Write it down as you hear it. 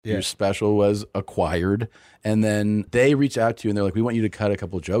Your special was acquired, and then they reach out to you and they're like, we want you to cut a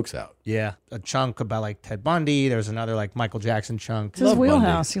couple jokes out. Yeah, a chunk about like Ted Bundy. There's another like Michael Jackson chunk. It's his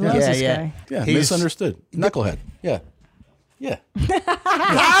wheelhouse. He loves this guy. Yeah, misunderstood. Knucklehead. Yeah.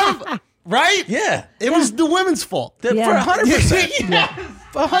 Right? Yeah. It was the women's fault. For 100%.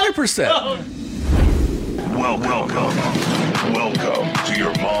 100%. Welcome to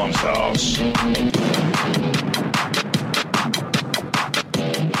your mom's house.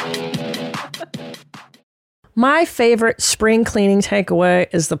 My favorite spring cleaning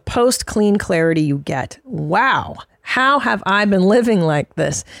takeaway is the post-clean clarity you get. Wow. How have I been living like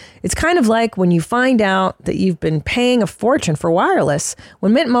this? It's kind of like when you find out that you've been paying a fortune for wireless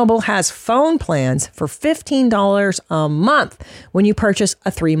when Mint Mobile has phone plans for $15 a month when you purchase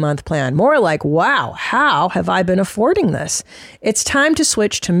a 3-month plan. More like, wow, how have I been affording this? It's time to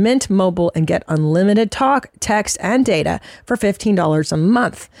switch to Mint Mobile and get unlimited talk, text, and data for $15 a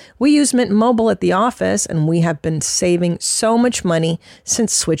month. We use Mint Mobile at the office, and we have been saving so much money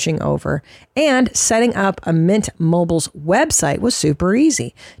since switching over. And setting up a Mint Mobile's website was super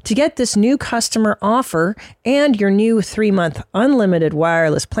easy. To get this new customer offer and your new 3-month unlimited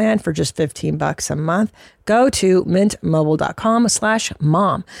wireless plan for just $15 a month, go to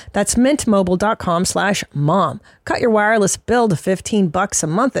mintmobile.com/mom. That's mintmobile.com/mom. Cut your wireless bill to $15 a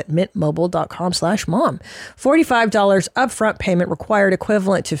month at mintmobile.com/mom. $45 upfront payment required,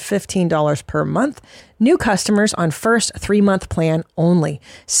 equivalent to $15 per month. New customers on first 3-month plan only.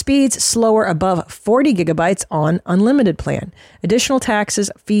 Speeds slower above 40 gigabytes on unlimited plan. Additional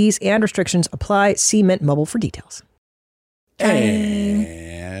taxes, fees, and restrictions apply. See Mint Mobile for details.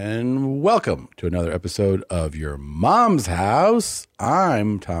 And welcome to another episode of Your Mom's House.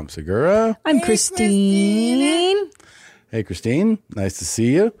 I'm Tom Segura. I'm Christine. Hey, Christine. Nice to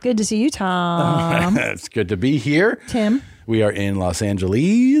see you. Good to see you, Tom. It's good to be here. Tim. We are in Los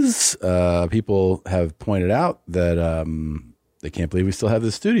Angeles. People have pointed out that they can't believe we still have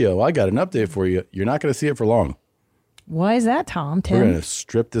this studio. Well, I got an update for you. You're not going to see it for long. Why is that, Tom? Tim? We're going to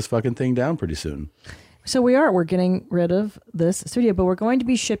strip this fucking thing down pretty soon. So we're getting rid of this studio, but we're going to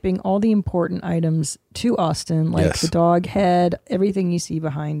be shipping all the important items to Austin, like the dog head, everything you see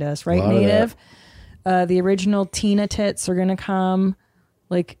behind us, right, Native? The original Tina tits are going to come,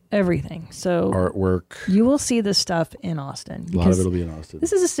 like everything. So artwork. You will see this stuff in Austin. A lot of it will be in Austin.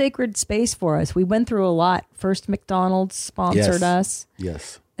 This is a sacred space for us. We went through a lot. First, McDonald's sponsored us.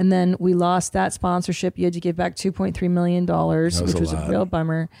 Yes. And then we lost that sponsorship. You had to give back $2.3 million, which was a real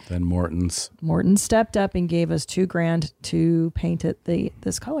bummer. Then Morton stepped up and gave us $2,000 to paint it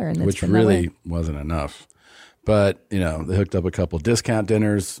this color. And which really wasn't enough. But, you know, they hooked up a couple discount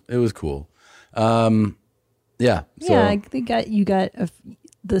dinners. It was cool. So, you got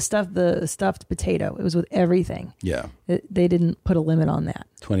the stuffed potato. It was with everything. Yeah. They didn't put a limit on that.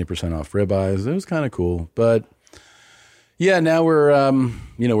 20% off ribeyes. It was kind of cool. But yeah, now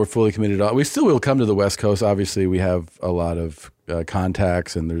we're fully committed. We still will come to the West Coast. Obviously, we have a lot of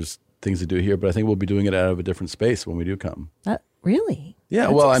contacts and there's things to do here, but I think we'll be doing it out of a different space when we do come. Really? Yeah.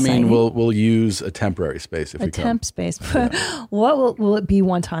 That's well, exciting. I mean, we'll use a temporary space if we come. A temp space. Yeah. What will it be?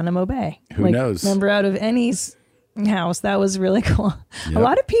 Guantanamo Bay? Who knows? Remember out of Annie's house, that was really cool. Yep. A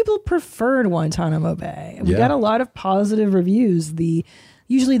lot of people preferred Guantanamo Bay. We got a lot of positive reviews.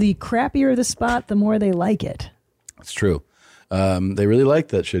 Usually the crappier the spot, the more they like it. It's true. They really like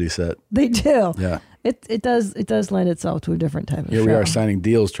that shitty set. They do. Yeah. It does lend itself to a different type of show. Here we are signing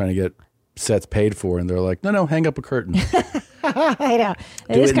deals, trying to get sets paid for, and they're like, no, hang up a curtain. I know.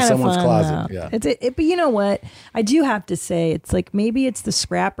 Do it in someone's closet. Though. Yeah. But you know what? I do have to say, it's like maybe it's the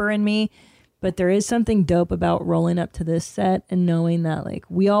scrapper in me, but there is something dope about rolling up to this set and knowing that like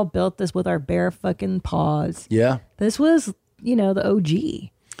we all built this with our bare fucking paws. Yeah. This was, the OG.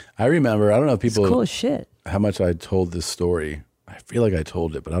 I remember, I don't know if people... It's cool as shit. How much I told this story. I feel like I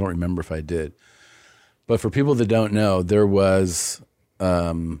told it, but I don't remember if I did. But for people that don't know, there was,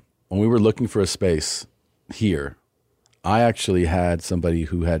 when we were looking for a space here, I actually had somebody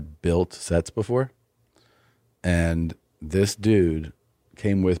who had built sets before. And this dude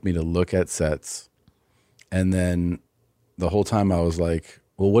came with me to look at sets. And then the whole time I was like,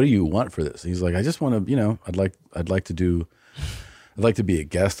 well, what do you want for this? And he's like, I just want to, I'd like to be a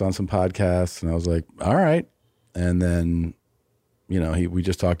guest on some podcasts. And I was like, all right. And then, we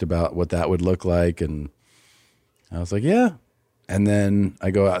just talked about what that would look like. And I was like, yeah. And then I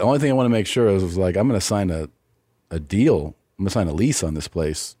go, the only thing I want to make sure is like, I'm going to sign a deal. I'm going to sign a lease on this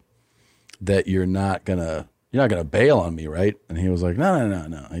place that you're not going to bail on me. Right. And he was like,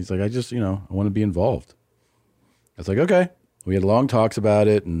 no. He's like, I just, I want to be involved. I was like, okay. We had long talks about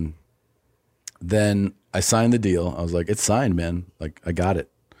it. And then I signed the deal. I was like, it's signed, man. Like, I got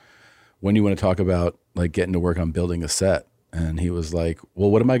it. when do you want to talk about like getting to work on building a set? And he was like,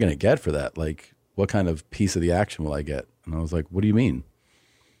 well, what am I going to get for that? Like, what kind of piece of the action will I get? And I was like, what do you mean?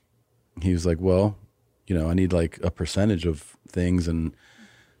 He was like, well, you know, I need like a percentage of things. And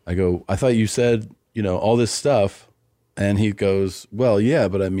I go, I thought you said, you know, all this stuff. And he goes, well, yeah,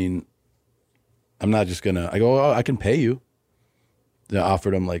 but I mean, I'm not just going to, I go, oh, I can pay you. I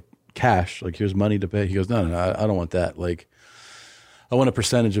offered him like cash, like here's money to pay. He goes, no, I don't want that. Like, I want a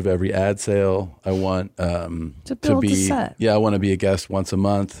percentage of every ad sale. I want to build a set. Yeah, I want to be a guest once a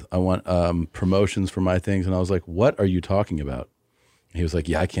month. I want promotions for my things. And I was like, what are you talking about? And he was like,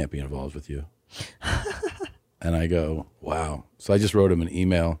 yeah, I can't be involved with you. And I go, wow. So I just wrote him an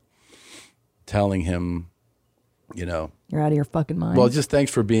email telling him, you know, you're out of your fucking mind. Well, just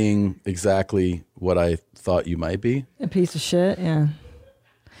thanks for being exactly what I thought you might be. A piece of shit, yeah.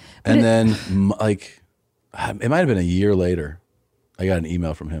 And then, like, it might have been a year later, I got an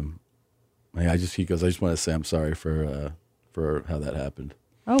email from him. Like, he goes, I just want to say I'm sorry for how that happened.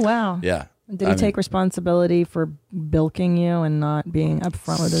 Oh, wow. Yeah. Did he take responsibility for bilking you and not being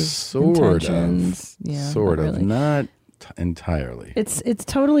upfront with his intentions? Yeah, sort of. Really. Not entirely. It's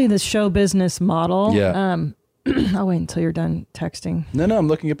totally the show business model. Yeah. I'll wait until you're done texting. No, I'm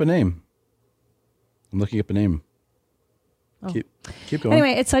looking up a name. Oh. Keep going.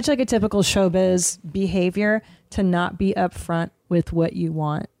 Anyway, it's such like a typical showbiz behavior to not be upfront with what you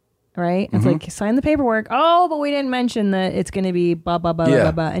want, right? It's like, sign the paperwork. Oh, but we didn't mention that it's going to be blah, blah, blah,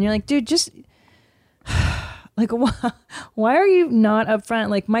 blah, blah. And you're like, dude, just like, why are you not upfront?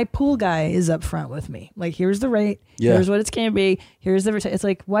 Like, my pool guy is upfront with me. Like, here's the rate. Yeah. Here's what it's going to be. Here's the it's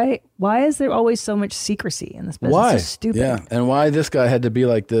like, why is there always so much secrecy in this business? Why? It's so stupid. Yeah. And why this guy had to be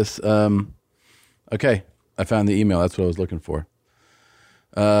like this. Okay. I found the email. That's what I was looking for.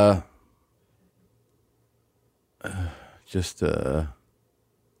 Let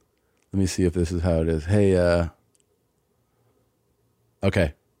me see if this is how it is. Hey,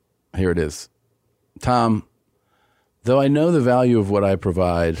 okay, here it is. Tom, though I know the value of what I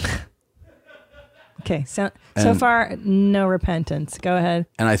provide. Okay, so far, no repentance. Go ahead.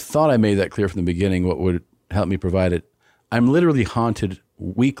 And I thought I made that clear from the beginning, what would help me provide it. I'm literally haunted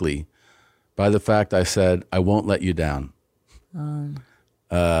weekly by the fact I said, I won't let you down.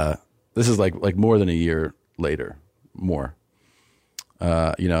 This is like more than a year later, more.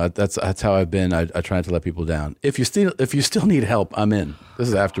 You know, that's how I've been. I try not to let people down. If you still need help, I'm in. This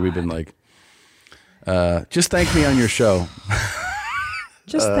is after we've been like, just thank me on your show.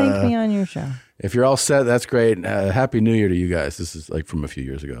 Just thank me on your show. If you're all set, that's great. Happy New Year to you guys. This is like from a few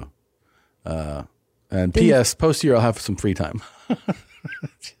years ago. And P.S. Post-year, I'll have some free time.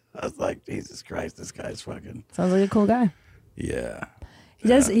 I was like, Jesus Christ, this guy's fucking. Sounds like a cool guy. Yeah.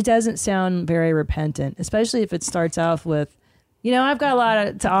 He doesn't sound very repentant, especially if it starts off with, you know, I've got a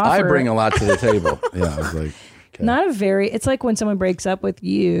lot to offer. I bring a lot to the table. Yeah, I was like, okay. It's like when someone breaks up with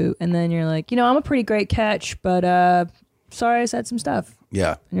you and then you're like, you know, I'm a pretty great catch, but sorry I said some stuff.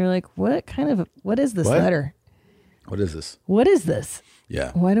 Yeah. And you're like, what is this letter? What is this? What is this?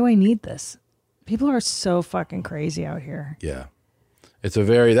 Yeah. Why do I need this? People are so fucking crazy out here. Yeah. That's a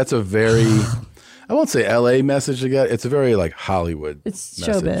very, I won't say LA message again. It's a very like Hollywood It's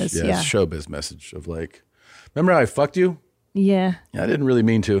message. showbiz. Yeah. It's showbiz message of like, remember how I fucked you? Yeah. I didn't really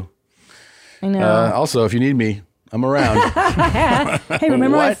mean to. I know. Also, if you need me, I'm around. Hey,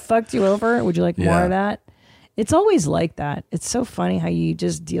 remember I fucked you over? Would you like more of that? It's always like that. It's so funny how you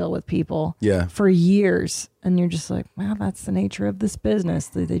just deal with people for years and you're just like, wow, that's the nature of this business.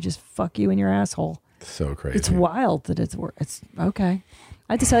 They just fuck you in your asshole. So crazy. It's wild that it's okay.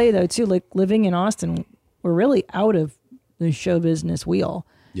 I have to tell you though, too, like living in Austin, we're really out of the show business wheel.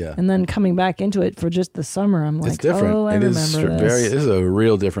 Yeah. And then coming back into it for just the summer, I'm like, it's different. Oh, I remember this. This is a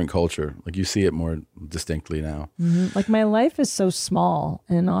real different culture. Like you see it more distinctly now. Mm-hmm. Like my life is so small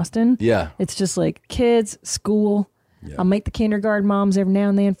in Austin. Yeah. It's just like kids, school. Yeah. I'll make the kindergarten moms every now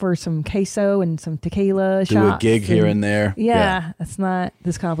and then for some queso and some tequila shots. Do a gig here and there. Yeah. It's not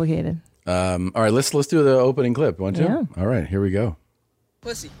this complicated. All right, let's do the opening clip. Want to? Yeah. All right, here we go.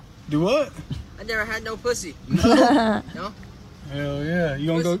 Pussy. Do what? I never had no pussy. No? No? Hell yeah.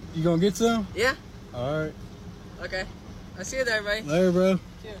 You gonna get some? Yeah. All right. Okay. I'll see you there, buddy. Later, bro.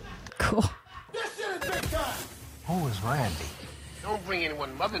 Yeah. Cool. Who is Randy? Don't bring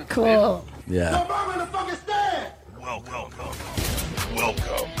anyone muffin. Cool. Yeah.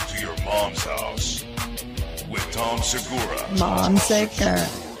 Welcome to your mom's house with Tom Segura. Mom Segura.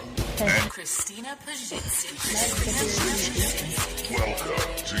 Christina Pajitsin.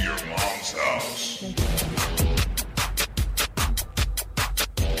 Welcome to your mom's house.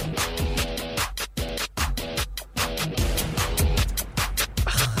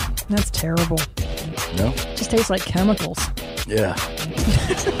 That's terrible. No? Just tastes like chemicals. Yeah.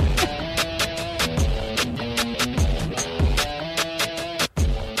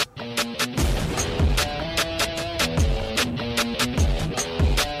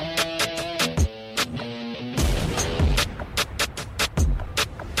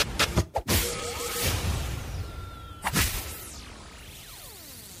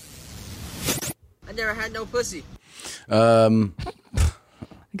 I never had no pussy. Guys,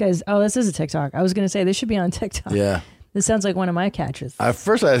 this is a TikTok. I was going to say this should be on TikTok. Yeah. This sounds like one of my catches. At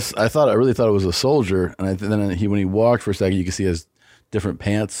first, I really thought it was a soldier, and then when he walked for a second, you could see his different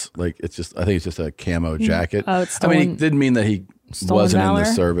pants. Like I think it's just a camo jacket. Oh, it's I mean, stolen- it didn't mean that he stolen wasn't valor? in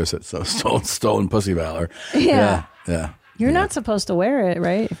the service. It's stolen pussy valor. Yeah. Yeah. You're not supposed to wear it,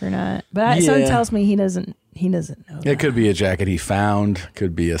 right? If you're not. But someone tells me he doesn't know. It could be a jacket he found.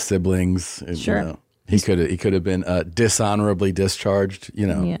 Could be a siblings. Sure. You know, he could have been dishonorably discharged. You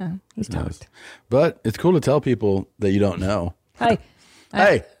know. Yeah. He's Who knows? talked. But it's cool to tell people that you don't know. Hi.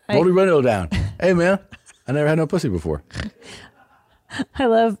 Hey, roll your window down. Hey, man, I never had no pussy before. I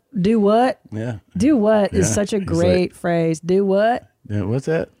love do what? Yeah. Do what is Yeah. such a He's great like- phrase. Do what? Yeah, what's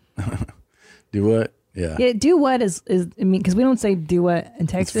that? Do what? Yeah. Yeah, do what is I mean, because we don't say do what in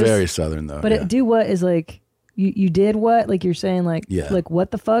It's Texas. very southern though. But yeah. do what is like you did what? Like you're saying like Yeah. like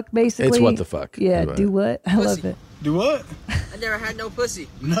what the fuck basically? It's what the fuck. Yeah, Right. do what? I love it. Do what? I never had no pussy.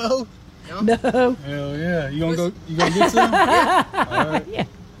 No. No. Hell yeah. You gonna get some?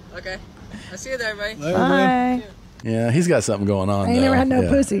 Okay. I see that, right? Later, man. Bye. Yeah, he's got something going on. I ain't never had no Yeah.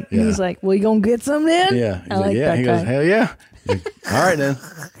 pussy. Yeah. He was like, well, you gonna get some then? Yeah. He's I like, like yeah. that He guy. goes, hell yeah. He's like, all right then.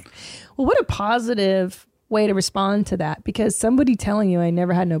 Well, what a positive way to respond to that, because somebody telling you I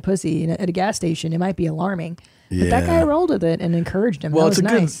never had no pussy at a gas station, it might be alarming. But that guy Yeah. rolled with it and encouraged him. Well, that was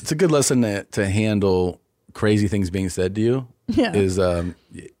nice. it's a good lesson to handle crazy things being said to you. Yeah. Is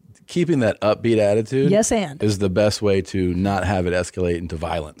keeping that upbeat attitude. Yes, and. is the best way to not have it escalate into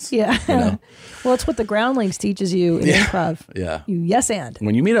violence. Yeah. You know? Well, it's what the Groundlings teaches you in improv. Yeah. You yes and.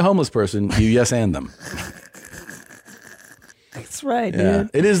 When you meet a homeless person, you yes and them. That's right, Yeah. dude.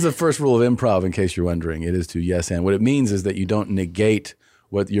 It is the first rule of improv, in case you're wondering. It is to yes and. What it means is that you don't negate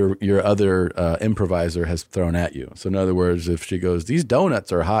what your other improviser has thrown at you. So in other words, if she goes, these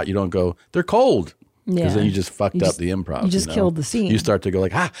donuts are hot, you don't go, they're cold. Because Yeah. then you just fucked You up just- the improv. you just killed the scene. You start to go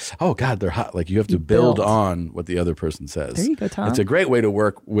like, oh God, they're hot. Like you have to build build. on what the other person says. There you go, Tom. It's a great way to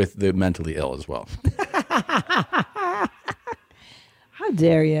work with the mentally ill as well. How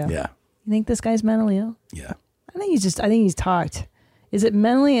dare you? Yeah. You think this guy's mentally ill? Yeah. I think he's talked. Is it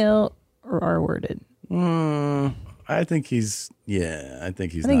mentally ill or R-worded? I think he's I think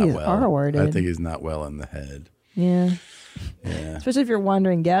not he's well. R-worded. I think he's not well in the head. Yeah. Yeah. Especially if you're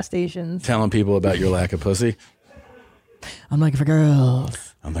wandering gas stations. Telling people about your lack of pussy. I'm looking for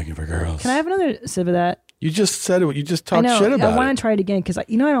girls. I'm looking for girls. Can I have another sip of that? You just said it. You just I talked know. shit about I want it. to try it again because I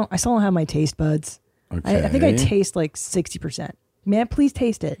still don't have my taste buds. I think I Okay. taste like 60%. Man, please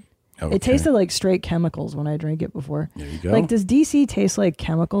taste it. Okay. It tasted like straight chemicals when I drank it before. There you go. Like, does DC taste like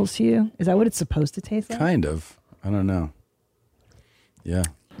chemicals to you? Is that what it's supposed to taste like? Kind of. I don't know. Yeah.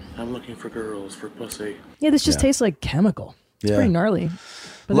 I'm looking for girls for pussy. Yeah, this just Yeah. tastes like chemical. It's Yeah. pretty gnarly.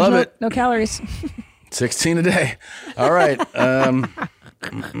 But Love there's it. No calories. 16 a day. All right.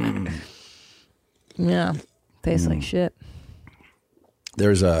 Yeah. Tastes like shit.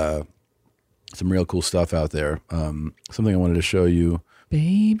 There's some real cool stuff out there. Something I wanted to show you.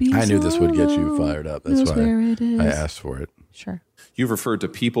 Baby. I knew this would get you fired up. That's knows where it why I is. asked for it. Sure. You've referred to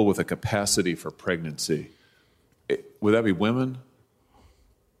people with a capacity for pregnancy. Would that be women?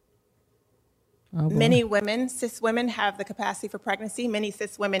 Oh, boy. Many women, cis women, have the capacity for pregnancy. Many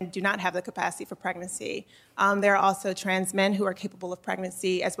cis women do not have the capacity for pregnancy. There are also trans men who are capable of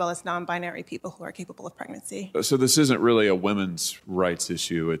pregnancy, as well as non-binary people who are capable of pregnancy. So this isn't really a women's rights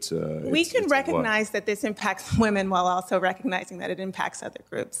issue. We can recognize that this impacts women while also recognizing that it impacts other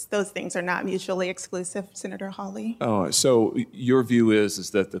groups. Those things are not mutually exclusive, Senator Hawley. Oh, so your view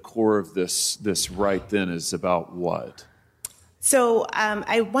is that the core of this right then is about what? So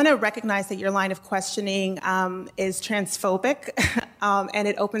I want to recognize that your line of questioning is transphobic, and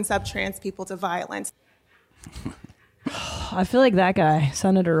it opens up trans people to violence. I feel like that guy,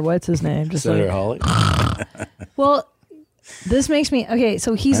 Senator, what's his name? Just Senator like, Hawley. well, this makes me okay.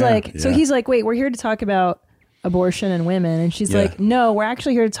 So he's like, wait, we're here to talk about abortion and women, and she's Yeah. like, no, we're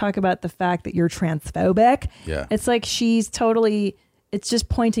actually here to talk about the fact that you're transphobic. Yeah. It's like she's totally. It's just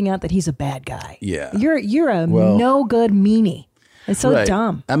pointing out that he's a bad guy. Yeah. You're a Well- no good meanie. It's so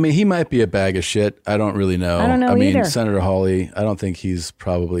dumb. I mean, he might be a bag of shit. I don't really know. I don't know mean, either. Senator Hawley, I don't think he's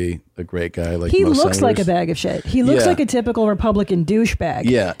probably a great guy. Like he most looks senators. like a bag of shit. He looks Yeah. like a typical Republican douchebag.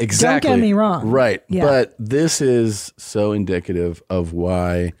 Yeah, exactly. Don't get me wrong. Right. Yeah. But this is so indicative of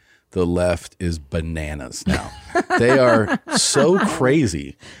why the left is bananas now. They are so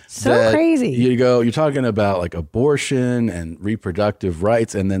crazy. So crazy. You're talking about like abortion and reproductive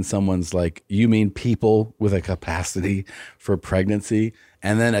rights, and then someone's like, you mean people with a capacity for pregnancy,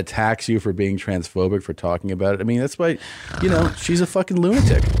 and then attacks you for being transphobic for talking about it. I mean, that's why, she's a fucking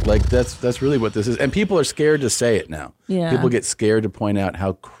lunatic. Like that's really what this is. And people are scared to say it now. Yeah. People get scared to point out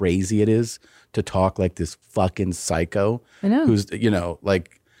how crazy it is to talk like this fucking psycho. I know. Who's,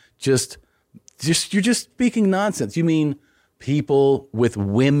 like, just you're just speaking nonsense. You mean people with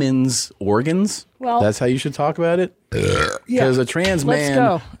women's organs? Well, that's how you should talk about it? Because a trans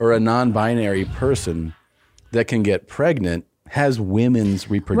man or a non-binary person that can get pregnant has women's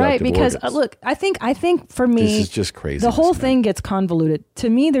reproductive right, because organs. look, I think for me, this is just crazy. The whole thing gets convoluted.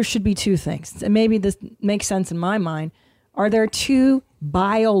 To me, there should be two things, and maybe this makes sense in my mind. Are there two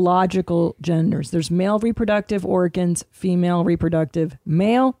biological genders? There's male reproductive organs, female reproductive,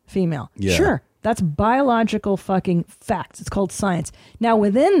 male, female. Yeah. Sure, that's biological fucking facts. It's called science. Now,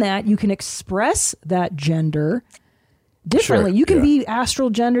 within that, you can express that gender differently. Sure, you can yeah. be astral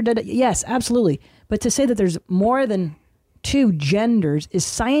gendered. Yes, absolutely. But to say that there's more than two genders is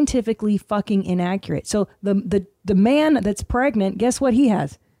scientifically fucking inaccurate. So the man that's pregnant, guess what he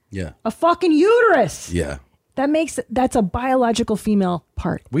has? Yeah. A fucking uterus. Yeah. That's a biological female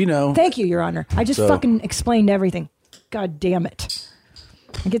part. We know. Thank you, Your Honor. I just So- fucking explained everything. God damn it.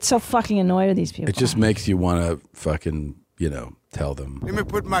 I get so fucking annoyed with these people. It just makes you want to fucking, tell them. Let me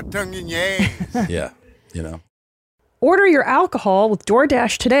put my tongue in your ass. Yeah. Order your alcohol with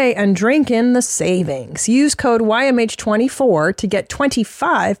DoorDash today and drink in the savings. Use code YMH24 to get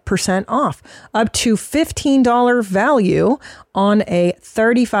 25% off, up to $15 value on a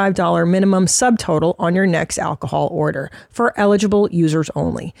 $35 minimum subtotal on your next alcohol order for eligible users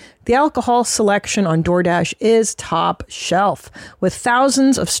only. The alcohol selection on DoorDash is top shelf. With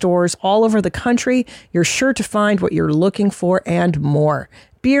thousands of stores all over the country, you're sure to find what you're looking for and more.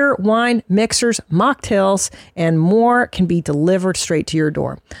 Beer, wine, mixers, mocktails, and more can be delivered straight to your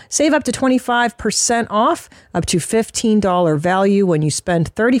door. Save up to 25% off, up to $15 value when you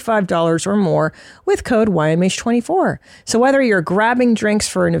spend $35 or more with code YMH24. So whether you're grabbing drinks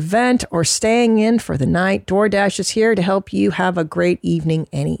for an event or staying in for the night, DoorDash is here to help you have a great evening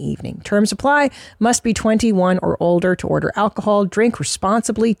any evening. Terms apply. Must be 21 or older to order alcohol. Drink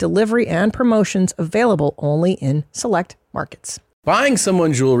responsibly. Delivery and promotions available only in select markets. Buying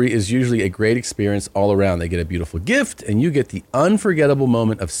someone jewelry is usually a great experience all around. They get a beautiful gift, and you get the unforgettable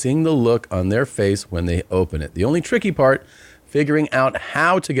moment of seeing the look on their face when they open it. The only tricky part, figuring out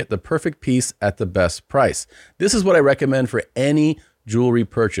how to get the perfect piece at the best price. This is what I recommend for any jewelry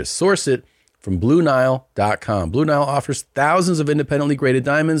purchase. Source it from BlueNile.com. Blue Nile offers thousands of independently graded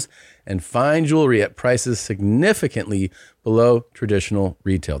diamonds and fine jewelry at prices significantly below traditional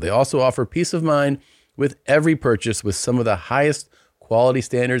retail. They also offer peace of mind with every purchase with some of the highest quality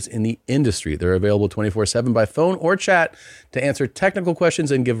standards in the industry. They're available 24/7 by phone or chat to answer technical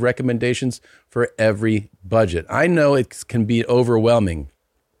questions and give recommendations for every budget. I know it can be overwhelming.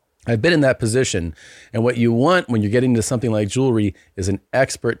 I've been in that position, and what you want when you're getting into something like jewelry is an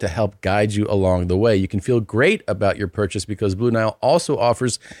expert to help guide you along the way. You can feel great about your purchase because Blue Nile also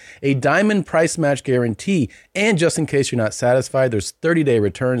offers a diamond price match guarantee. And just in case you're not satisfied, there's 30-day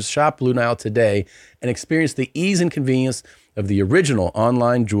returns. Shop Blue Nile today and experience the ease and convenience of the original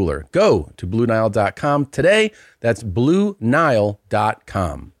online jeweler. Go to BlueNile.com today. That's BlueNile.com.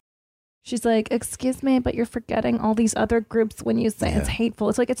 She's like, excuse me, but you're forgetting all these other groups when you say it's hateful.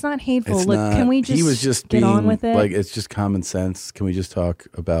 It's like, it's not hateful. It's Look, not. can we just, he was just get being, on with it? Like, it's just common sense. Can we just talk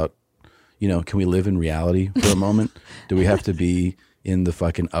about, can we live in reality for a moment? Do we have to be in the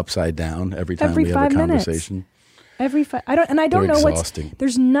fucking upside down every time we have a conversation? I don't know exhausting.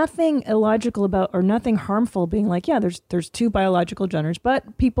 there's nothing illogical about or nothing harmful being like, yeah, there's two biological genders,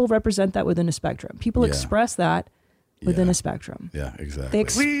 but people represent that within a spectrum. People express that within a spectrum. Yeah, exactly. They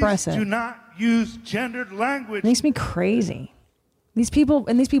express Please it. do not use gendered language. It makes me crazy. These people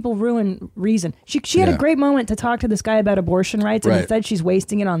ruin reason. She had a great moment to talk to this guy about abortion rights, and instead she's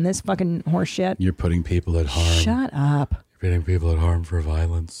wasting it on this fucking horse shit. You're putting people at harm. Shut up. You're putting people at harm for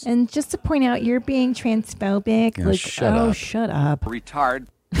violence. And just to point out, you're being transphobic. Yeah, like, shut up. Shut up. Retard.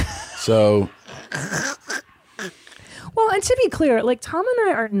 So, Well, and to be clear, like Tom and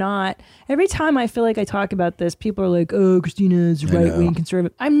I are not. Every time I feel like I talk about this, people are like, "Oh, Christina is right wing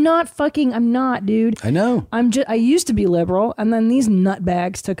conservative." I'm not, dude. I know. I used to be liberal, and then these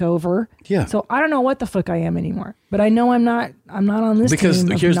nutbags took over. Yeah. So I don't know what the fuck I am anymore. But I know I'm not on this because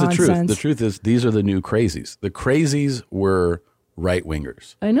team of here's nonsense. the truth. The truth is, these are the new crazies. The crazies were right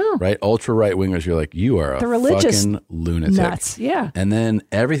wingers. I know. Right? Ultra right wingers. You're like, you are The a religious fucking lunatic. nuts. Yeah. And then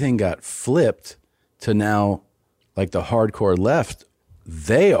everything got flipped to now, like the hardcore left,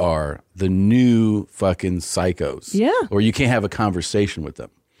 they are the new fucking psychos. Yeah. Or you can't have a conversation with them.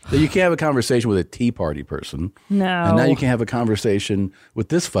 So you can't have a conversation with a Tea Party person. No. And now you can't have a conversation with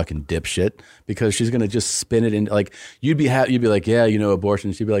this fucking dipshit because she's going to just spin it in. Like, you'd be like, yeah,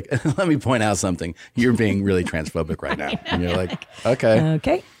 abortion. She'd be like, let me point out something. You're being really transphobic right now. And you're like, okay.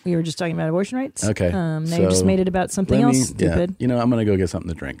 Okay. We were just talking about abortion rights. Okay. Now you just made it about something else stupid. Yeah. I'm going to go get something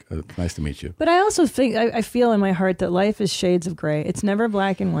to drink. Nice to meet you. But I also think, I feel in my heart that life is shades of gray. It's never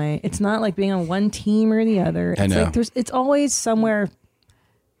black and white. It's not like being on one team or the other. I know. Like it's always somewhere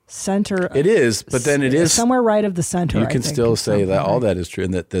center. It is, but then it is somewhere right of the center. You can still say that all that is true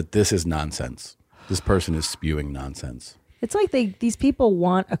and that this is nonsense. This person is spewing nonsense. It's like these people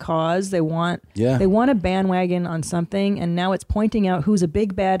want a cause. They want a bandwagon on something, and now it's pointing out who's a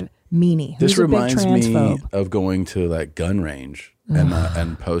big bad meanie. This Who's a big reminds me transphobe. of going to like gun range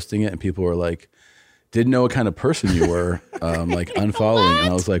and posting it, and people were like, didn't know what kind of person you were, like unfollowing. And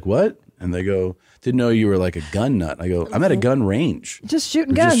I was like, what? And they go, didn't know you were like a gun nut. I go, I'm at a gun range. Just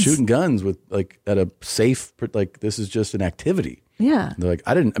shooting We're guns. Just shooting guns with like at a safe, like this is just an activity. Yeah. They're like,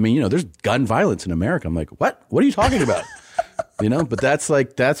 there's gun violence in America. I'm like, what? What are you talking about? But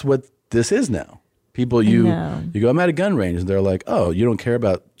that's what this is now. People, you go, I'm at a gun range, and they're like, oh, you don't care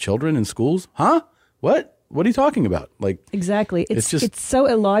about children in schools? Huh? What? What are you talking about? Like, exactly. it's It's so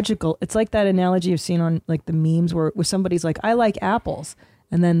illogical. It's like that analogy you've seen on like the memes where somebody's like, I like apples.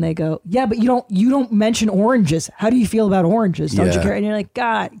 And then they go, yeah, but you don't mention oranges. How do you feel about oranges? Don't you care? And you're like,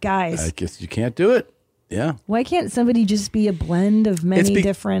 God, guys. I guess you can't do it. Yeah. Why can't somebody just be a blend of many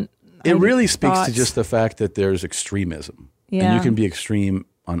different It really speaks thoughts? to just the fact that there's extremism. Yeah. And you can be extreme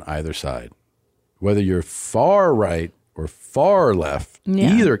on either side. Whether you're far right or far left,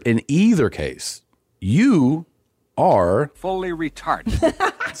 in either case, you are fully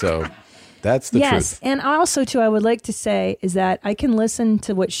retarded. So that's the truth. Yes, and also too, I would like to say is that I can listen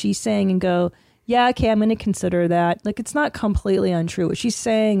to what she's saying and go, yeah, okay, I'm going to consider that. Like, it's not completely untrue. What she's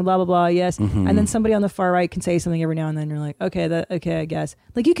saying, blah, blah, blah, yes. Mm-hmm. And then somebody on the far right can say something every now and then. You're like, okay, I guess.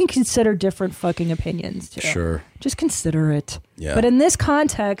 Like, you can consider different fucking opinions, too. Sure. Just consider it. Yeah. But in this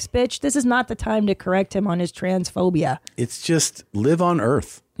context, bitch, this is not the time to correct him on his transphobia. It's just live on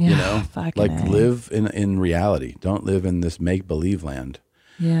Earth, fucking like A. live in reality. Don't live in this make-believe land.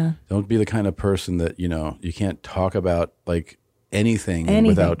 Yeah. Don't be the kind of person that, you can't talk about like anything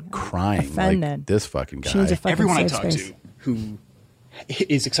without crying. Offended. Like this fucking guy. Everyone I talk to who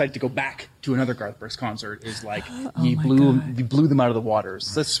is excited to go back to another Garth Brooks concert is like, you blew them out of the water.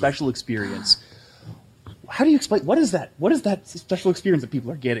 It's a special experience. How do you explain, what is that special experience that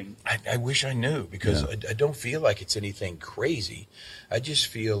people are getting? I wish I knew, because I don't feel like it's anything crazy. I just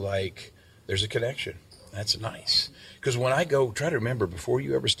feel like there's a connection. That's nice. Because when I go, try to remember, before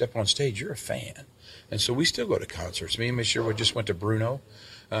you ever step on stage, you're a fan. And so we still go to concerts. Me and Miss Sherwood just went to Bruno.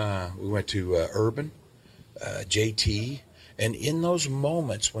 We went to Urban, JT. And in those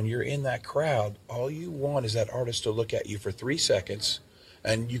moments when you're in that crowd, all you want is that artist to look at you for 3 seconds.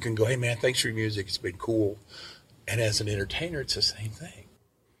 And you can go, hey, man, thanks for your music. It's been cool. And as an entertainer, it's the same thing.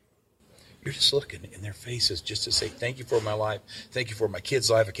 You're just looking in their faces just to say, thank you for my life. Thank you for my kid's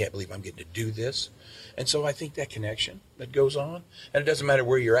life. I can't believe I'm getting to do this. And so I think that connection that goes on, and it doesn't matter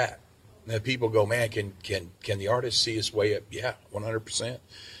where you're at. And people go, man, can the artist see us way up? Yeah, 100%.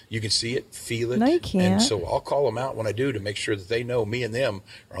 You can see it, feel it. No, you can't. And so I'll call them out when I do to make sure that they know me and them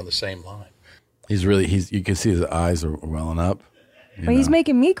are on the same line. You can see his eyes are welling up. But he's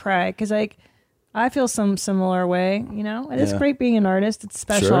making me cry because like I feel some similar way, It is great being an artist. It's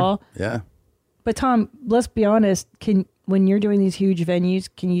special. Sure. Yeah. But Tom, let's be honest. When you're doing these huge venues,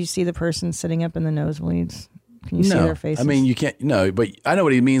 can you see the person sitting up in the nosebleeds? Can you see their faces? I mean, you can't. No, but I know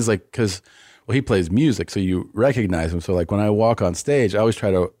what he means. Like, because he plays music, so you recognize him. So like when I walk on stage, I always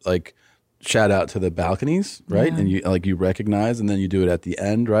try to like shout out to the balconies, right? Yeah. And you recognize, and then you do it at the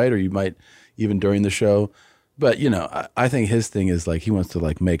end, right? Or you might even during the show. But I think his thing is like he wants to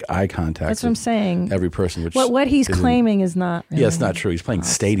like make eye contact. That's what I'm saying. Every person, which what he's claiming is not. Really it's not true. He's playing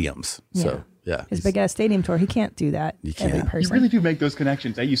stadiums, so yeah. His big ass stadium tour. He can't do that. You can't. Every person. You really do make those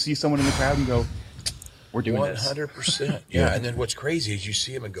connections. You see someone in the crowd and go, we're doing this. 100%. Yeah. And then what's crazy is you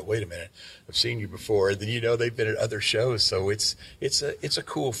see them and go, wait a minute, I've seen you before. And then, you know, they've been at other shows. So it's a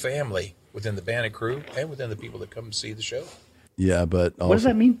cool family within the band and crew and within the people that come and see the show. Yeah, but also, what does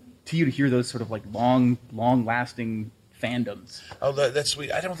that mean to you to hear those sort of like long lasting fandoms? Oh, that's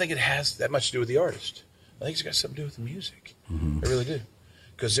sweet. I don't think it has that much to do with the artist. I think it's got something to do with the music. I really do.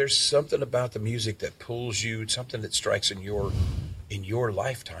 Because there's something about the music that pulls you, something that strikes in your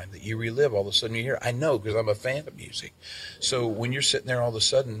lifetime that you relive all of a sudden you hear. I know because I'm a fan of music. So when you're sitting there all of a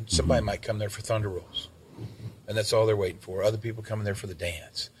sudden, somebody might come there for Thunder Rolls. And that's all they're waiting for. Other people coming there for the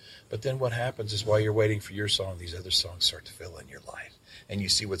dance. But then what happens is while you're waiting for your song, these other songs start to fill in your life. And you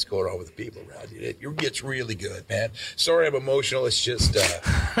see what's going on with the people around you. It gets really good, man. Sorry I'm emotional. It's just,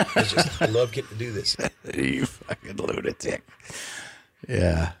 I love getting to do this. You fucking lunatic.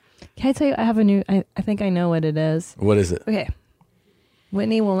 Yeah. Can I tell you, I have a new, I think I know what it is. What is it? Okay.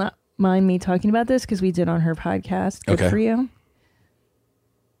 Whitney will not mind me talking about this because we did on her podcast. Good for you.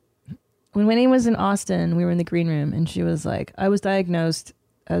 When Whitney was in Austin, we were in the green room and she was like, I was diagnosed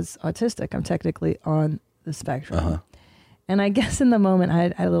as autistic. I'm technically on the spectrum. And I guess in the moment I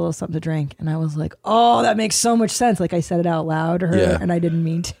had a little something to drink and I was like, oh, that makes so much sense. Like I said it out loud to her and I didn't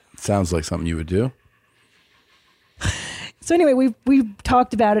mean to. Sounds like something you would do. So anyway, we've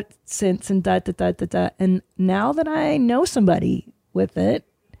talked about it since and and now that I know somebody with it,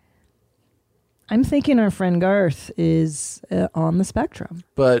 I'm thinking our friend Garth is on the spectrum.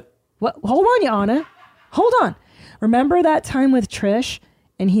 But what? Hold on, Yana. Hold on. Remember that time with Trish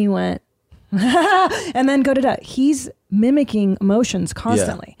and he went and then go to that. He's mimicking emotions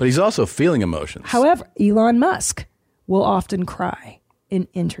constantly. Yeah, but he's also feeling emotions. However, Elon Musk will often cry in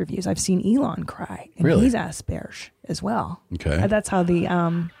interviews. I've seen Elon cry, and he's Asperge as well. Okay. That's how the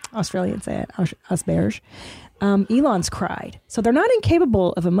Australians say it, Asperge. Elon's cried. So they're not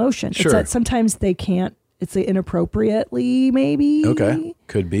incapable of emotion. Sure. It's that sometimes they can't, it's inappropriately maybe. Okay.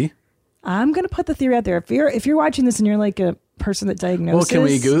 Could be. I'm going to put the theory out there. If you're watching this and you're like a person that diagnoses can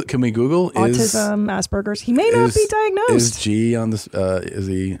we Google autism, Asperger's, he may not be diagnosed. Is G on this? Is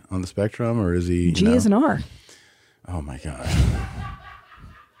he on the spectrum or is he? G is an R. Oh my god.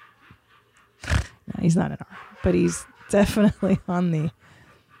 No, he's not an R, but he's definitely on the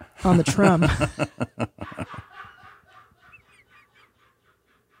trum.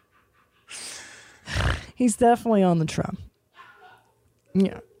 He's definitely on the trum.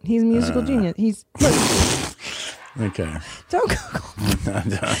 Yeah, he's a musical genius. He's okay. Don't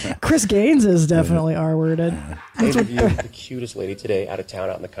Google. Chris Gaines is definitely R-worded. I interviewed the cutest lady today out of town,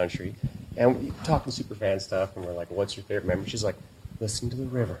 out in the country, and we talking super fan stuff, and we're like, "What's your favorite memory?" She's like, "Listening to the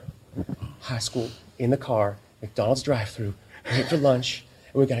river, high school, in the car, McDonald's drive-through, wait for lunch,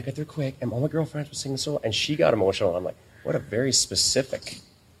 and we gotta get there quick." And all my girlfriends were singing so, and she got emotional. I'm like, "What a very specific,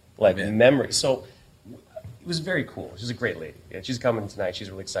 memory." So it was very cool. She's a great lady. Yeah, she's coming tonight. She's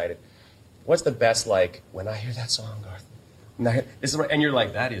really excited. What's the best when I hear that song, Garth? And you're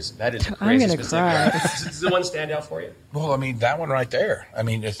like, that is crazy. I'm gonna specific. cry. Does the one stand out for you? Well, I mean, that one right there. I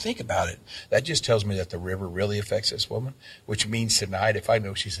mean, think about it. That just tells me that the river really affects this woman, which means tonight, if I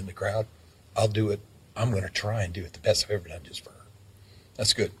know she's in the crowd, I'll do it. I'm going to try and do it the best I've ever done just for her.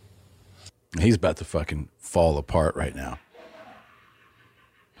 That's good. He's about to fucking fall apart right now.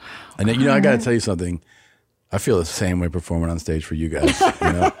 And then, I got to tell you something. I feel the same way performing on stage for you guys.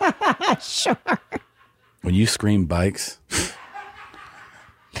 Sure. When you scream bikes.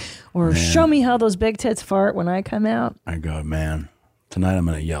 Or show me how those big tits fart when I come out. I go, man, tonight I'm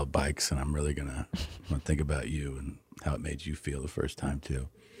going to yell bikes and I'm really going to think about you and how it made you feel the first time too.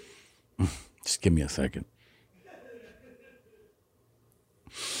 Just give me a second.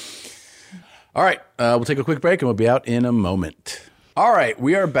 All right. We'll take a quick break and we'll be out in a moment. All right,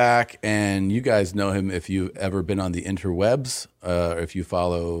 we are back, and you guys know him if you've ever been on the interwebs, or if you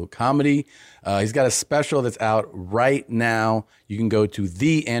follow comedy. He's got a special that's out right now. You can go to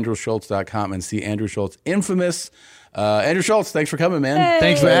theandrewschultz.com and see Andrew Schultz, infamous. Andrew Schultz, thanks for coming, man. Hey.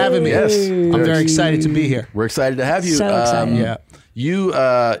 Thanks for having me. Yes, I'm very excited to be here. We're excited to have you. So excited. Yeah.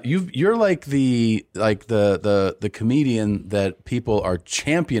 You're like the comedian that people are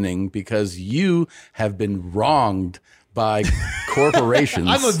championing because you have been wronged by corporations.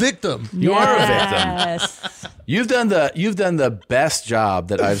 I'm a victim. You are a victim. You've done the best job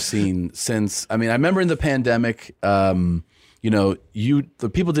that I've seen since. I mean, I remember in the pandemic, the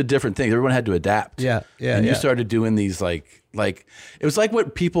people did different things. Everyone had to adapt. Yeah. And you started doing these like it was like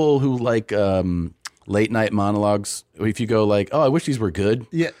what people who like late night monologues. If you go like, oh, I wish these were good.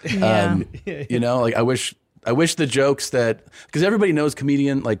 Yeah. Like I wish the jokes because everybody knows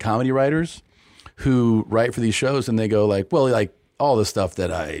comedy writers who write for these shows and they go like, well, like all the stuff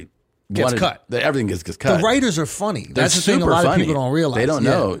that I gets cut. Everything gets cut. The writers are funny. They're That's the thing a super lot funny. of people don't realize. They don't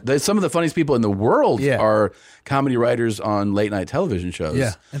know. Some of the funniest people in the world are comedy writers on late night television shows.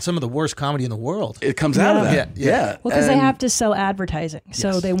 Yeah, and some of the worst comedy in the world. It comes out of that. Yeah. Well, because they have to sell advertising,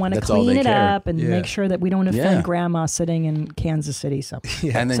 so they want to clean it up and make sure that we don't offend grandma sitting in Kansas City. So,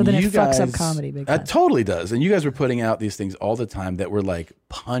 And then so then you it fucks guys, up comedy big time. It totally does. And you guys were putting out these things all the time that were like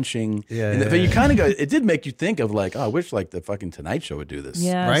punching. But you kind of go. It did make you think of like, oh, I wish like the fucking Tonight Show would do this.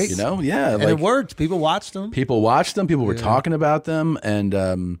 Yes. Right? You know? Yeah. And like, it worked. People watched them. People watched them. People were talking about them,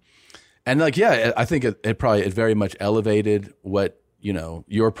 and like, yeah, I think it probably very much elevated what, you know,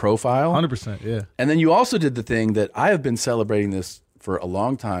 your profile. 100%. Yeah. And then you also did the thing that I have been celebrating this for a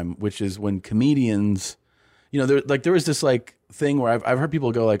long time, which is when comedians, you know, there was this like thing where I've heard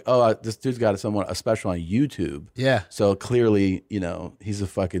people go like, oh, this dude's got a special on YouTube. Yeah. So clearly, you know, he's a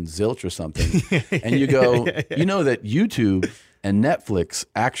fucking zilch or something. And you go, you know that YouTube and Netflix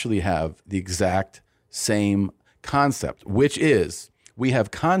actually have the exact same concept, which is we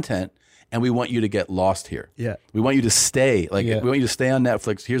have content and we want you to get lost here. Yeah. We want you to stay. Like, we want you to stay on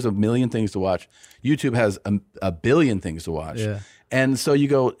Netflix. Here's a million things to watch. YouTube has a billion things to watch. Yeah. And so you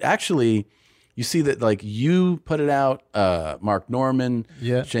go, actually, you see that like you put it out, Mark Norman,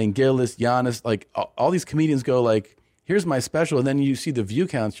 Shane Gillis, Giannis, like all these comedians go like, here's my special. And then you see the view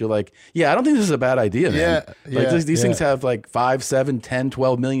counts. You're like, yeah, I don't think this is a bad idea, man. Like these things have like 5, 7, 10,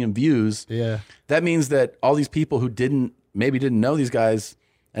 12 million views. Yeah. That means that all these people who maybe didn't know these guys,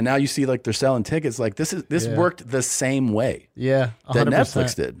 and now you see like they're selling tickets. Like this worked the same way. Yeah. 100%. That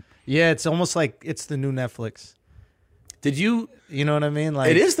Netflix did. Yeah. It's almost like it's the new Netflix. Did you know what I mean?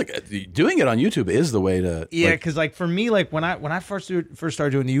 Like it is doing it on YouTube is the way to. Yeah. Cause like for me, like when I first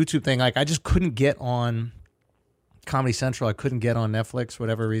started doing the YouTube thing, like I just couldn't get on Comedy Central. I couldn't get on Netflix for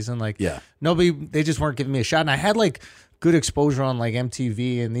whatever reason. Like they just weren't giving me a shot. And I had like good exposure on like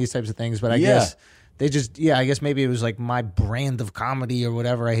MTV and these types of things, but I guess they just, I guess maybe it was like my brand of comedy or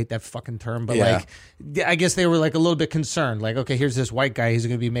whatever. I hate that fucking term, but like, I guess they were like a little bit concerned. Like, okay, here's this white guy. He's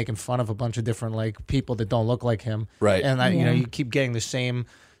going to be making fun of a bunch of different like people that don't look like him. Right. And you know, you keep getting the same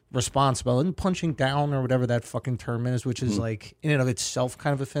response about and punching down or whatever that fucking term is, which is like in and of itself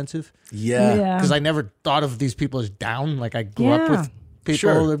kind of offensive. Yeah. Because I never thought of these people as down. Like I grew up with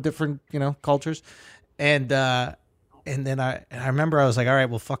people of different, you know, cultures. And then I remember I was like, all right,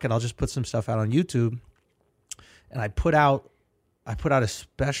 well, fuck it. I'll just put some stuff out on YouTube. And I put out a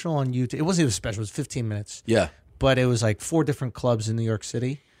special on YouTube. It wasn't even a special. It was 15 minutes. Yeah. But it was like 4 different clubs in New York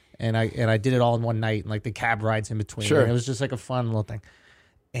City. And I did it all in one night. And like the cab rides in between. Sure. And it was just like a fun little thing.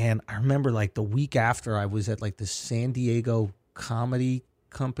 And I remember like the week after I was at like the San Diego Comedy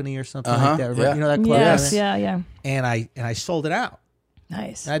Company or something like that. Yeah. You know that club? Yes. Yeah. And I sold it out.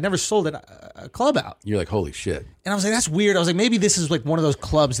 Nice. And I'd never sold a club out. You're like, holy shit. And I was like, that's weird. I was like, maybe this is like one of those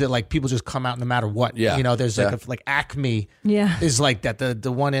clubs that like people just come out no matter what. Yeah. You know, there's like Acme is like that.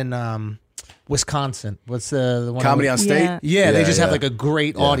 The one in Wisconsin. What's the one? Comedy on State? Yeah, they just have like a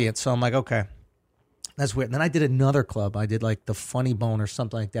great audience. So I'm like, okay. That's weird. And then I did another club. I did like the Funny Bone or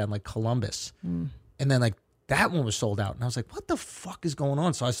something like that in like Columbus. And then like that one was sold out. And I was like, what the fuck is going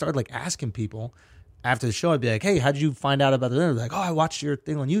on? So I started like asking people after the show. I'd be like, hey, how did you find out about it? They're like, oh, I watched your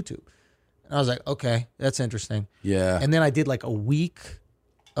thing on YouTube. And I was like, okay, that's interesting. Yeah. And then I did like a week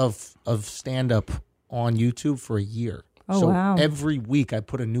of stand-up on YouTube for a year. Oh, so wow. every week I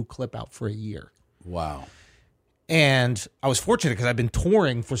put a new clip out for a year. Wow. And I was fortunate because I've been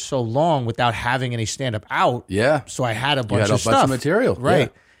touring for so long without having any stand-up out. Yeah. So I had a You bunch had a of stuff. bunch of material.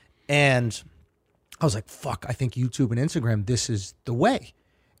 Right. Yeah. And I was like, fuck, I think YouTube and Instagram, this is the way.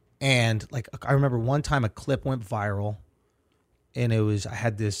 And like, I remember one time a clip went viral and it was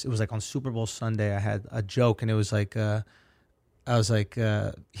like on Super Bowl Sunday, I had a joke and it was like, I was like,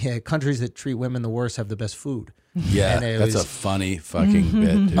 countries that treat women the worst have the best food. Yeah, that's a funny fucking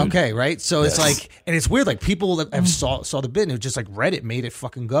bit, dude. Okay, right? So it's like, and it's weird, like people that have saw the bit and it just like Reddit made it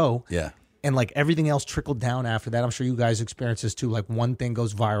fucking go. Yeah. And like everything else trickled down after that. I'm sure you guys experience this too. Like one thing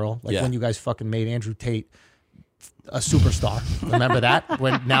goes viral, like when you guys fucking made Andrew Tate a superstar. Remember that?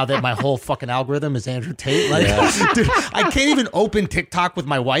 Now that my whole fucking algorithm is Andrew Tate. Like, dude, I can't even open TikTok with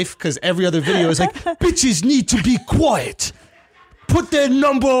my wife because every other video is like, bitches need to be quiet. Put their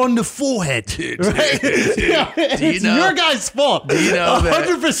number on the forehead. Dude, right? It's your guys' fault. Do you know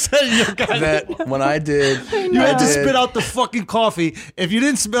 100% your guys' that fault. when I did... You had to spit out the fucking coffee. If you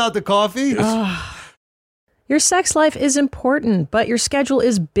didn't spit out the coffee... Your sex life is important, but your schedule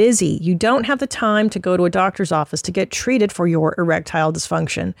is busy. You don't have the time to go to a doctor's office to get treated for your erectile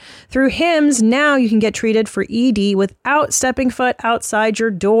dysfunction. Through HIMS, now you can get treated for ED without stepping foot outside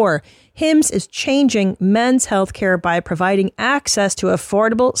your door. Hims is changing men's healthcare by providing access to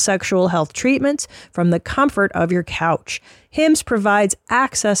affordable sexual health treatments from the comfort of your couch. Hims provides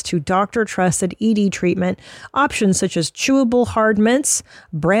access to doctor-trusted ED treatment options such as chewable hard mints,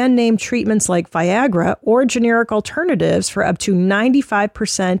 brand name treatments like Viagra, or generic alternatives for up to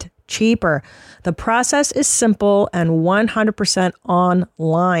 95% cheaper. The process is simple and 100%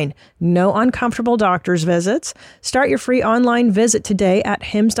 online. No uncomfortable doctor's visits. Start your free online visit today at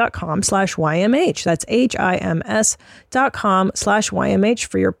hims.com/YMH. That's HIMS.com/YMH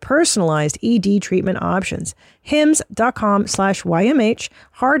for your personalized ED treatment options. hims.com/YMH.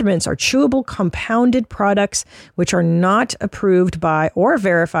 Hard mints are chewable compounded products which are not approved by or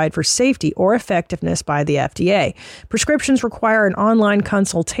verified for safety or effectiveness by the FDA. Prescriptions require an online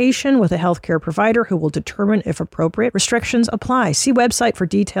consultation with a healthcare provider who will determine if appropriate. Restrictions apply. See website for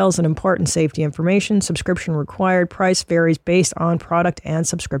details and important safety information. Subscription required. Price varies based on product and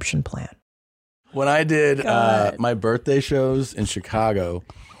subscription plan. When I did my birthday shows in Chicago,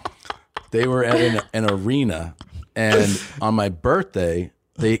 they were at an arena, and on my birthday,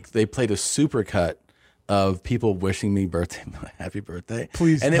 they played a supercut of people wishing me happy birthday.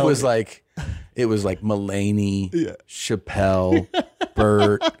 Please, and it was like Mulaney, Chappelle,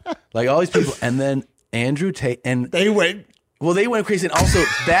 Burt, like all these people, and then Andrew Tate, and they went crazy. And also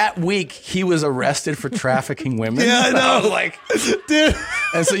that week he was arrested for trafficking women. Yeah, I know. I was like, dude.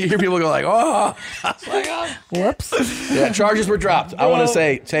 And so you hear people go like, oh, I was like, whoops. Yeah, charges were dropped. I want to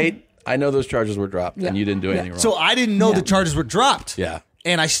say, Tate, I know those charges were dropped, and you didn't do anything wrong. So I didn't know the charges were dropped. Yeah.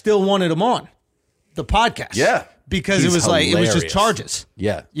 And I still wanted him on the podcast. Yeah. Because He's it was like, it was just hilarious. charges.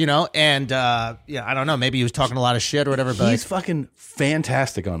 Yeah. You know, and I don't know, maybe he was talking a lot of shit or whatever, but He's fucking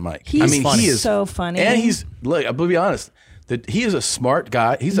fantastic on mic. He's he is so funny. And look, I'll be honest, that he is a smart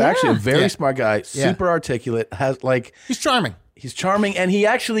guy. He's actually a very smart guy, super articulate, he's charming. He's charming, and he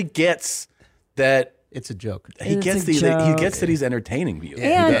actually gets that it's a joke. He gets that he's entertaining you.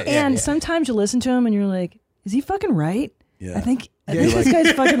 And sometimes you listen to him and you're like, is he fucking right? Yeah. I think this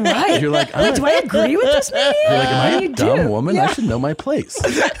guy's fucking right. You're like, wait, do I agree with this man? You're like, am I a You dumb do. woman? Yeah. I should know my place.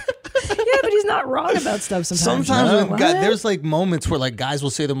 Yeah, but he's not wrong about stuff sometimes. Sometimes when there's like moments where like guys will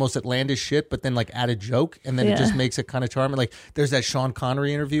say the most outlandish shit, but then like add a joke, and then it just makes it kind of charming. Like there's that Sean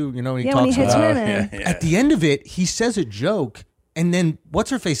Connery interview, you know, when he talks hits about women. at the end of it, he says a joke, and then what's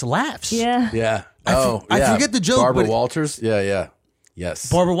her face laughs. Yeah. I forget the joke. Barbara but Walters. Yeah.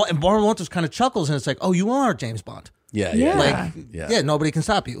 Yes. Barbara Walters kind of chuckles, and it's like, oh, you are James Bond. Yeah. Like, nobody can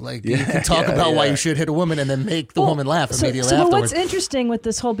stop you. Like, you can talk about why you should hit a woman and then make the woman laugh immediately so afterwards. what's interesting with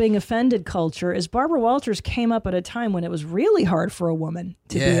this whole being offended culture is Barbara Walters came up at a time when it was really hard for a woman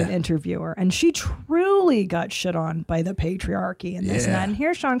to be an interviewer. And she truly got shit on by the patriarchy and this and that. And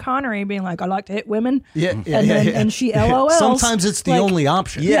here's Sean Connery being like, I like to hit women. And she LOLs. Sometimes it's the only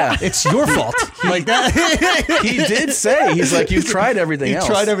option. Yeah. It's your fault. Like that. He did say, he's like, you've tried everything else.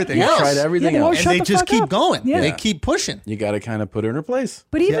 You've tried everything else. Tried everything else. And they just keep going. Yeah. They keep pushing. You got to kind of put her in her place.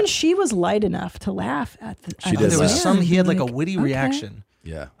 But even she was light enough to laugh at the. She did. There was laugh. he had like a witty reaction.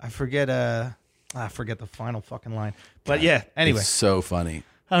 Yeah. I forget the final fucking line. But yeah, anyway. It's so funny.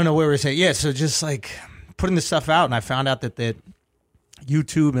 I don't know where we're saying. Yeah, so just like putting this stuff out, and I found out that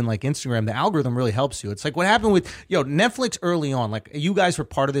YouTube and like Instagram, the algorithm really helps you. It's like what happened with Netflix early on. Like you guys were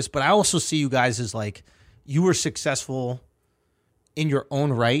part of this, but I also see you guys as like you were successful in your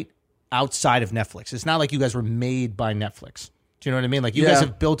own right outside of Netflix. It's not like you guys were made by Netflix. Do you know what I mean? Like you guys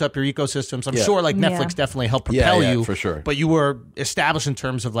have built up your ecosystems. I'm sure like Netflix definitely helped propel you for sure. But you were established in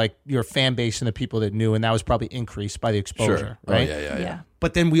terms of like your fan base and the people that knew, and that was probably increased by the exposure, right? Oh, yeah.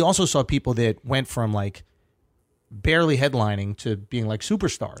 But then we also saw people that went from like barely headlining to being like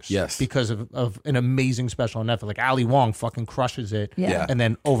superstars. Yes. Because of an amazing special on Netflix. Like Ali Wong fucking crushes it. Yeah. And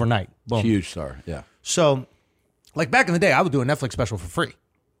then overnight, boom. Huge star. Yeah. So like back in the day, I would do a Netflix special for free.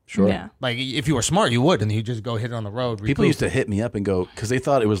 Sure. Yeah. Like if you were smart, you would, and you just go hit it on the road. People used to hit me up and go, because they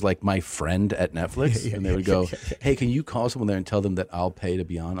thought it was like my friend at Netflix, and they would go, hey, can you call someone there and tell them that I'll pay to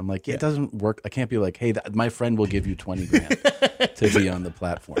be on? I'm like, it doesn't work. I can't be like, hey, my friend will give you $20,000 to be on the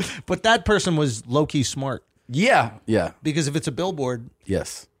platform. But that person was low-key smart. Yeah. Because if it's a billboard,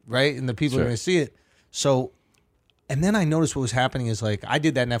 yes, right, and the people are going to see it. So, and then I noticed what was happening is like, I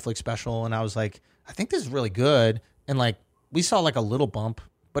did that Netflix special, and I was like, I think this is really good. And like, we saw like a little bump,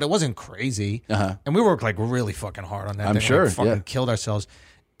 but it wasn't crazy. And we worked like really fucking hard on that. I'm sure. Like, fucking killed ourselves.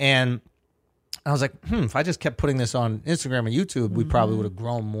 And I was like, if I just kept putting this on Instagram and YouTube, we probably would have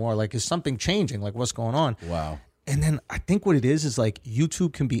grown more. Like, is something changing? Like, what's going on? Wow. And then I think what it is like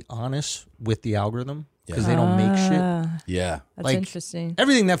YouTube can be honest with the algorithm because they don't make shit. Yeah. That's like, interesting.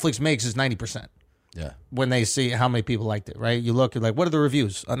 Everything Netflix makes is 90%. Yeah. When they see how many people liked it, right? You look, you're like, what are the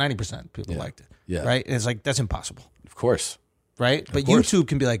reviews? 90% people liked it. Yeah. Right? And it's like, that's impossible. Of course. Right? But course. YouTube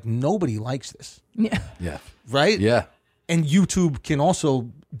can be like, nobody likes this. Yeah. Yeah. Right? Yeah. And YouTube can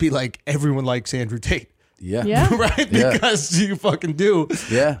also be like, everyone likes Andrew Tate. Yeah. Yeah. Right? Yeah. Because you fucking do.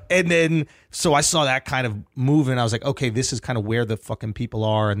 Yeah. And then, so I saw that kind of move and I was like, okay, this is kind of where the fucking people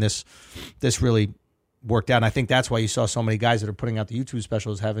are. And this really worked out. And I think that's why you saw so many guys that are putting out the YouTube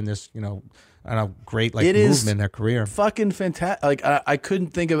specials having this, I don't know, great like It movement is in their career. Fucking fantastic. Like I couldn't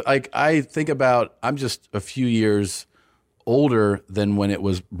think of, like I think about, I'm just a few years older than when it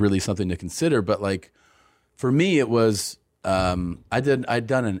was really something to consider. But like for me, it was, I'd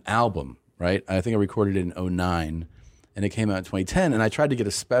done an album, right? I think I recorded it in 2009 and it came out in 2010. And I tried to get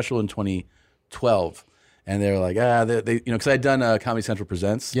a special in 2012 and they were like, they cause I'd done Comedy Central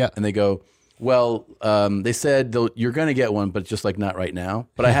Presents. Yeah. And they go, well, they said you're going to get one, but just like not right now.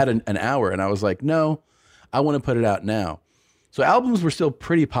 But I had an hour and I was like, no, I want to put it out now. So albums were still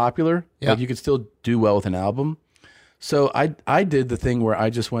pretty popular. Yeah. Like you could still do well with an album. So I did the thing where I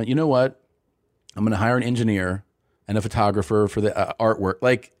just went, you know what? I'm going to hire an engineer and a photographer for the artwork.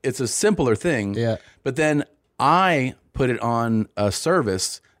 Like it's a simpler thing. Yeah. But then I put it on a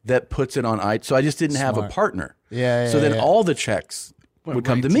service that puts it on iTunes. So I just didn't have a Smart. partner. Yeah. So then all the checks would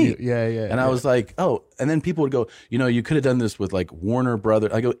come to me. Yeah. And I was like, oh, and then people would go, you could have done this with like Warner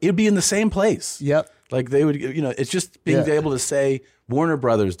Brothers. I go, it'd be in the same place. Yep. Like they would, it's just being able to say Warner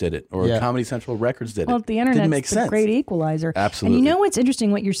Brothers did it or Comedy Central Records did Well, it. the internet's Didn't make the sense. great equalizer. Absolutely. And you know what's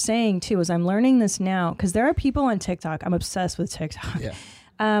interesting? What you're saying too is I'm learning this now because there are people on TikTok. I'm obsessed with TikTok.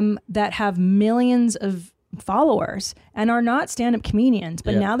 That have millions of followers and are not stand-up comedians,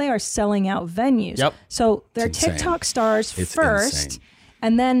 but now they are selling out venues. Yep. So they're It's insane. TikTok stars It's first, insane.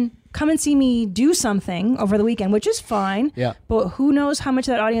 and then come and see me do something over the weekend, which is fine. Yeah. But who knows how much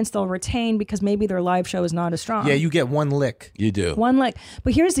of that audience they'll retain because maybe their live show is not as strong. Yeah, you get one lick. You do. One lick.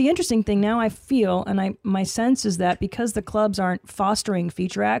 But here's the interesting thing. Now I feel, and my sense is that because the clubs aren't fostering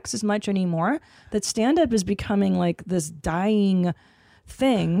feature acts as much anymore, that stand-up is becoming like this dying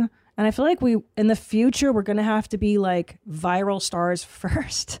thing. And I feel like in the future, we're going to have to be like viral stars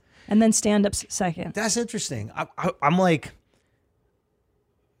first and then stand-ups second. That's interesting. I'm like,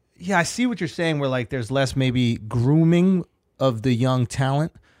 yeah, I see what you're saying where like there's less maybe grooming of the young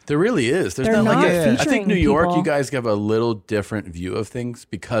talent. There really is. There's They're not like not I think featuring New York, people. you guys have a little different view of things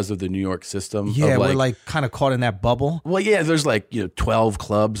because of the New York system. Yeah, of we're like kind of caught in that bubble. well, yeah, there's like 12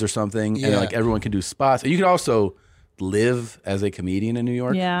 clubs or something, and Yeah. like everyone can do spots. You can also live as a comedian in New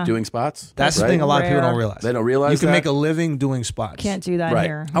York, Yeah. doing spots. That's the right? thing a lot of people Rare. don't realize. They don't realize you can that? make a living doing spots. Can't do that Right.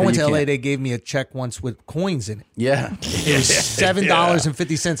 here. I went You to LA. can't. They gave me a check once with coins in it. Yeah, It was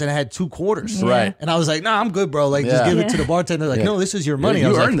 $7.50, and I had 2 quarters. Right. And I was like, "Nah, I'm good, bro. Like, just Yeah. give it to the bartender." Like, Yeah. "No, this is your money." You I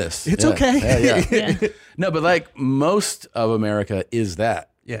was earned like, this. It's Yeah. okay. Yeah. No, but like most of America is that.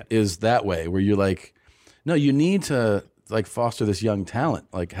 Yeah. Is that way where you're like, no, you need to like foster this young talent,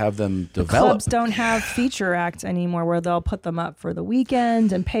 like have them develop. Clubs don't have feature acts anymore where they'll put them up for the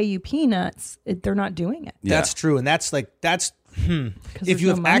weekend and pay you peanuts. They're not doing it. Yeah. That's true, and that's if there's you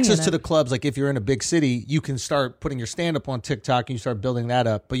no have money access in to it. the clubs, like if you're in a big city, you can start putting your stand up on TikTok and you start building that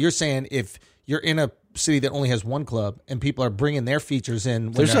up. But you're saying if you're in a city that only has one club and people are bringing their features in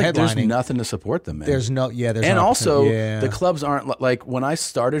when There's they're like headlining, there's nothing to support them, man. there's no and also yeah. the clubs aren't like when I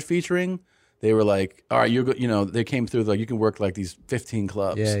started featuring, they were like, all right, they came through like you can work like these 15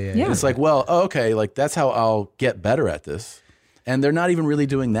 clubs. Yeah. And it's like, well, okay, like that's how I'll get better at this. And they're not even really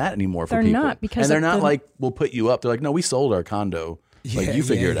doing that anymore for They're people. not, because and they're of not the- like we'll put you up. They're like, no, we sold our condo. Like you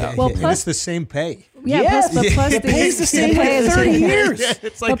figure it out. Well, and plus- it's the same pay. Yeah, Yes. plus It pays the same pay for is the 30 same. years.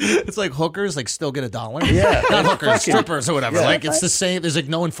 It's like hookers like still get $1. Yeah. Not hookers, Fucking- strippers or whatever. Yeah. Like it's the same. There's like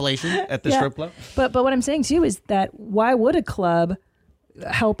no inflation at the Yeah. strip club. But what I'm saying too is that why would a club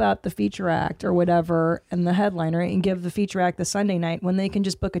help out the feature act or whatever and the headliner and give the feature act the Sunday night when they can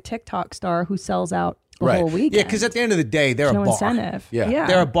just book a TikTok star who sells out the Right. whole weekend? Yeah, because at the end of the day, they're There's a no bar. incentive. Yeah.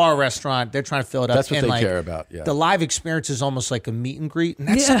 They're a bar restaurant. They're trying to fill it up. That's what and they like, care about, yeah. The live experience is almost like a meet and greet. And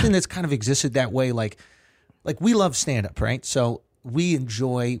that's Yeah. something that's kind of existed that way. Like we love stand-up, right? So we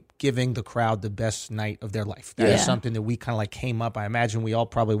enjoy giving the crowd the best night of their life. That is Yeah. something that we kind of like came up. I imagine we all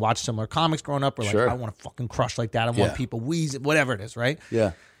probably watched similar comics growing up. We're Sure. like, I want to fucking crush like that. I want Yeah. people wheeze, whatever it is, right?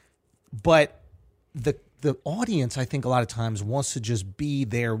 Yeah. But the audience, I think a lot of times wants to just be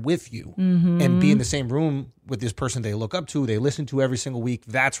there with you Mm-hmm. and be in the same room with this person they look up to, they listen to every single week.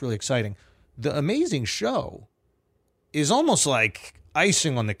 That's really exciting. The amazing show is almost like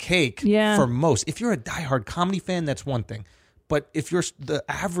icing on the cake Yeah. for most. If you're a diehard comedy fan, that's one thing. But if you're the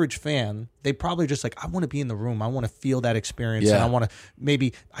average fan, they probably just like, I want to be in the room. I want to feel that experience. Yeah. And I want to,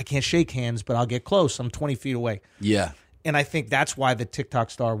 maybe I can't shake hands, but I'll get close. I'm 20 feet away. Yeah. And I think that's why the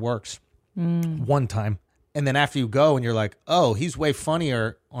TikTok star works one time. And then after you go and you're like, oh, he's way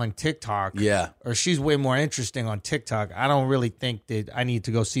funnier on TikTok. Yeah. Or she's way more interesting on TikTok. I don't really think that I need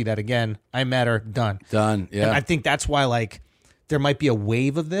to go see that again. I met her. Done. Done. Yeah. And I think that's why, like, there might be a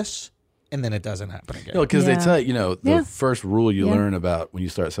wave of this and then it doesn't happen again. No, because they tell you, the first rule you learn about when you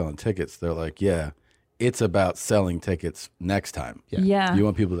start selling tickets, they're like, it's about selling tickets next time. Yeah. You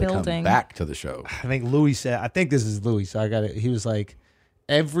want people to come back to the show. I think Louis said, I think this is Louis, so I got it. He was like,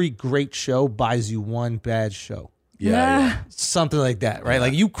 every great show buys you one bad show. Yeah. Something like that, right?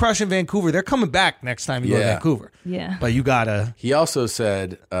 Like you crush in Vancouver, they're coming back next time you go to Vancouver. Yeah. But you gotta. He also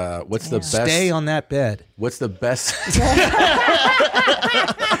said, what's the best? Stay on that bed. What's the best?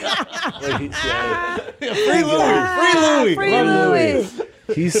 Free Louis. Free Louis.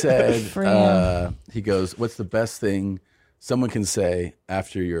 He said, he goes, what's the best thing someone can say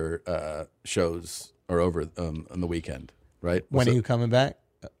after your shows are over on the weekend, right? When are you coming back?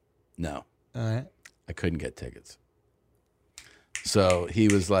 No. All right. I couldn't get tickets. So he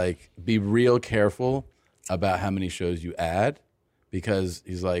was like, be real careful about how many shows you add, because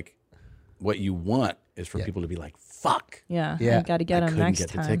he's like, what you want is for people to be like, fuck. Yeah. You got to get them next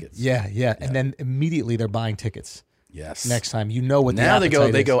time. The tickets. Yeah. And then immediately they're buying tickets. Yes. Next time. You know what the now they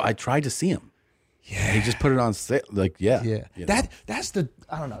appetite go, is. I tried to see him. Yeah. He just put it on sale. Like, Yeah. You know. That's the,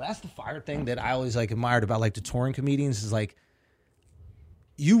 I don't know, that's the fire thing that I always like admired about like the touring comedians is like,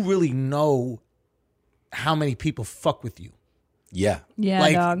 you really know how many people fuck with you. Yeah. Yeah,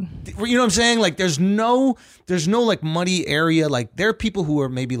 like, dog. You know what I'm saying? Like there's no like muddy area. Like there are people who are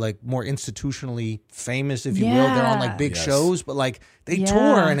maybe like more institutionally famous, if you will. They're on like big shows, but like they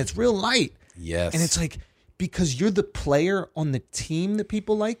tour and it's real light. Yes. And it's like, because you're the player on the team that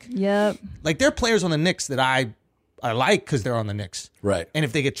people like. Yep. Like there are players on the Knicks that I like because they're on the Knicks. Right. And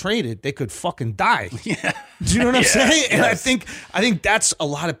if they get traded, they could fucking die. Yeah. Do you know what I'm saying? And I think that's a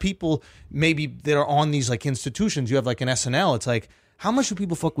lot of people maybe that are on these like institutions. You have like an SNL. It's like, how much do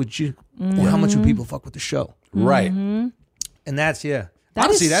people fuck with you? Or how much do people fuck with the show? Right. And that's, That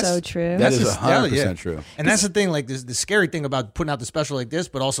honestly, is that's so true. That is 100% true. And that's the thing, like this, the scary thing about putting out the special like this,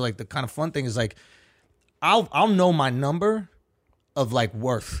 but also like the kind of fun thing is like, I'll know my number of like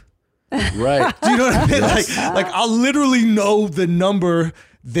worth. Right. Do you know what I mean? Like I'll literally know the number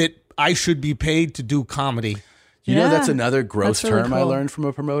that I should be paid to do comedy. You know, that's another gross That's really term I cool. learned from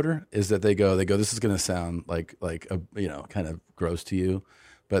a promoter is that they go, this is going to sound like a, kind of gross to you,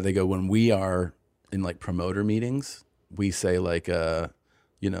 but they go, when we are in like promoter meetings, we say like, what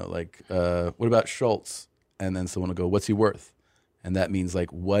about Schulz? And then someone will go, what's he worth? And that means like,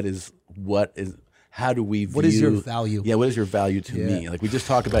 how do we view? What is your value? Yeah, what is your value to me? Like we just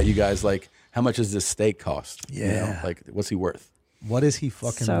talked about you guys, like how much does this steak cost? Yeah. You know? Like what's he worth? What is he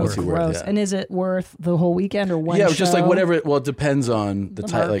fucking So worth? gross. Yeah. And is it worth the whole weekend or one Yeah, show? it's just like whatever. Well, it depends on the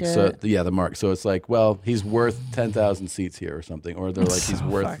type. Like so, market. the mark. So it's like, well, he's worth 10,000 seats here or something, or they're like, he's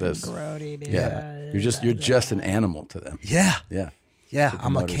worth this. Grody, dude. Yeah, you're just an animal to them. Yeah. Yeah.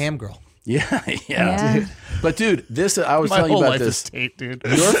 I'm a cam girl. Yeah. Dude. But dude, this I was My telling you whole about life this. is tape, dude.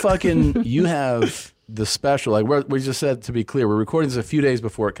 You have the special. Like we just said, to be clear, we're recording this a few days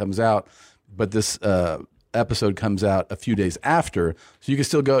before it comes out, but this episode comes out a few days after, so you can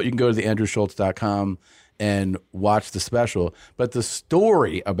still go. You can go to theandrewschultz.com and watch the special. But the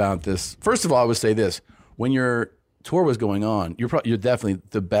story about this, first of all, I would say this: when your tour was going on, you're definitely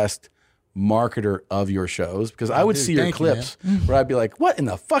the best marketer of your shows, because I would see your clips where I'd be like, what in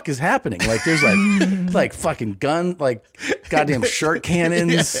the fuck is happening? Like there's like fucking gun, like goddamn shirt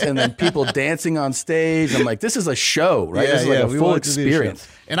cannons and then people dancing on stage. I'm like, this is a show, right? This is like a full experience.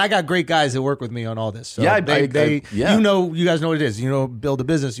 And I got great guys that work with me on all this. So Yeah, you guys know what it is. Build a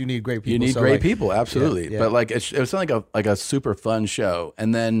business, you need great people. You need great people, absolutely. Yeah. But like it was like a super fun show.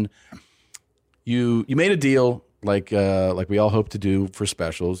 And then you made a deal like we all hope to do for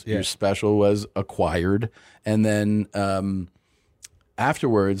specials. Yeah. Your special was acquired, and then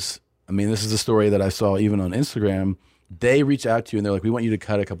afterwards, I mean, this is a story that I saw even on Instagram. They reach out to you and they're like, we want you to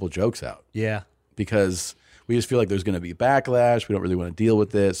cut a couple jokes out. Yeah. Because we just feel like there's going to be backlash. We don't really want to deal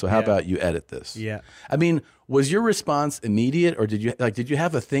with it. So how about you edit this? Yeah. I mean, was your response immediate, or did you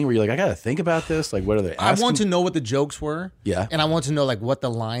have a thing where you're like, I got to think about this? Like, what are they asking? I want to know what the jokes were. Yeah. And I want to know like what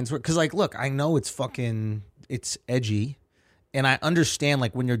the lines were. Because like, look, I know it's edgy, and I understand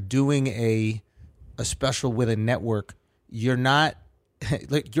like when you're doing a special with a network, you're not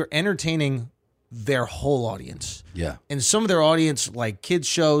like, you're entertaining their whole audience. Yeah. And some of their audience like kids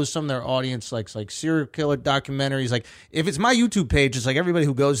shows, some of their audience like serial killer documentaries. Like if it's my YouTube page, it's like everybody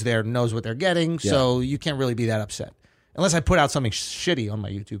who goes there knows what they're getting, so you can't really be that upset. Unless I put out something shitty on my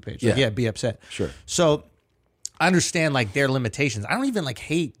YouTube page. Like, be upset. Sure. So I understand like their limitations. I don't even like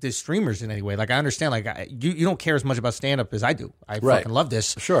hate the streamers in any way. Like I understand like you don't care as much about stand-up as I do. I fucking love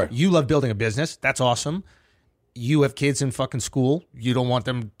this. Sure. You love building a business. That's awesome. You have kids in fucking school. You don't want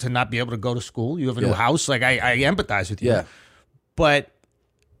them to not be able to go to school. You have a new house. Like I empathize with you. Yeah. But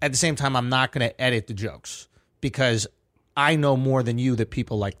at the same time, I'm not going to edit the jokes because I know more than you that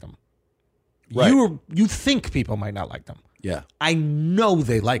people like them. Right. You think people might not like them. Yeah. I know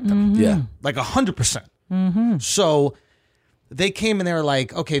they like them. Yeah. Like 100%. So they came and they were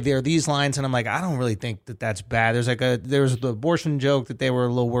like, okay, there are these lines, and I'm like, I don't really think that that's bad. There was the abortion joke that they were a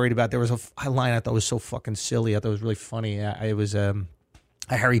little worried about. There was a line I thought was so fucking silly. I thought it was really funny. It was a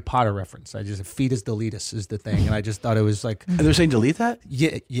Harry Potter reference. Fetus deletus is the thing, and I just thought it was like. And they're saying delete that?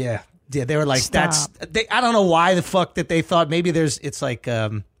 Yeah. They were like, Stop. I don't know why the fuck that they thought maybe it's like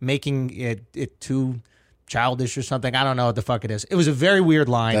making it too childish or something. I don't know what the fuck it is. It was a very weird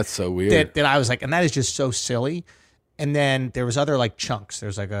line. That's so weird. That I was like, and that is just so silly. And then there was other like chunks.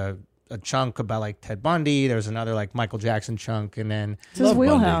 There's like a chunk about like Ted Bundy. There's another like Michael Jackson chunk, and then It's his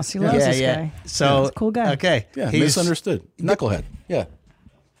wheelhouse. He loves this guy. So He's a cool guy. Okay, Yeah, misunderstood. Knucklehead. Yeah.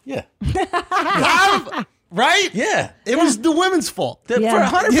 Yeah. Right? Yeah. It was the women's fault. For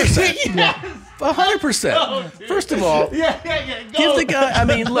 100%. Yeah. 100%. First of all, give the guy, I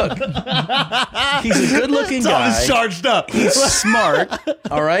mean, look, he's a good-looking guy. He's charged up. He's smart,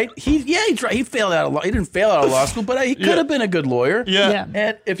 all right? He failed out of law. He didn't fail out of law school, but he could have been a good lawyer. Yeah.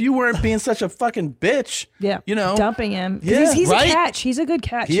 And if you weren't being such a fucking bitch, you know. Dumping him. 'Cause Yeah, he's right? a catch. He's a good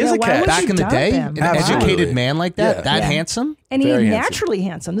catch. He is a why catch. would Back you in the dump day, him? an educated man like that, handsome. And he's Very handsome. naturally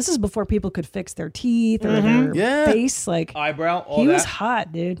handsome. This is before people could fix their teeth or their face. Like eyebrow, all he was that.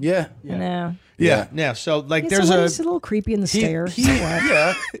 hot, dude. Yeah. I know. Yeah. So like, Yeah, there's so a he's a little creepy in the stairs.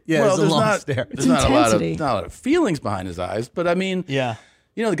 Yeah. Well, there's long not, stare. there's not a intensity. lot of feelings behind his eyes, but I mean, yeah.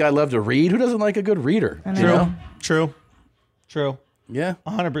 you know, the guy loved to read. Who doesn't like a good reader? I know. True. Yeah.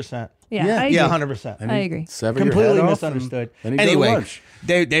 100%. Yeah, Yeah. I agree. 100%. I agree. Sever your Completely head off misunderstood. and then you go to Anyway, lunch.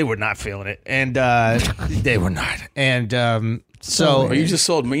 they were not feeling it, and they were not. And so Well, you just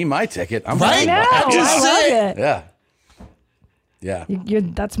sold me my ticket. I'm Right? I know. I'm just I saying. love it. Yeah. Yeah.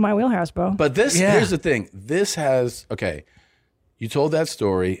 That's my wheelhouse, bro. But here's the thing. This has, okay, you told that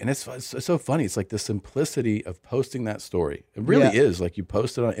story, and it's so funny. It's like the simplicity of posting that story. It really is. Like you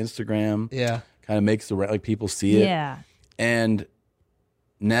post it on Instagram. Yeah. Kind of makes like people see it. Yeah. And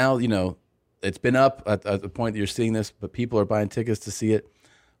now, you know, it's been up at the point that you're seeing this, but people are buying tickets to see it.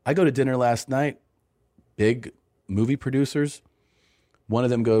 I go to dinner last night, big movie producers. One of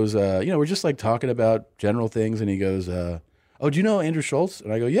them goes, we're just like talking about general things. And he goes, oh, do you know Andrew Schulz?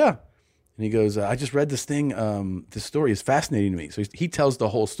 And I go, yeah. And he goes, I just read this thing. This story is fascinating to me. So he tells the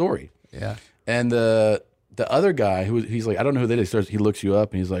whole story. Yeah. And the other guy, he's like, I don't know who that is. He looks you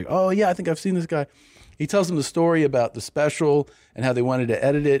up and he's like, oh, yeah, I think I've seen this guy. He tells him the story about the special and how they wanted to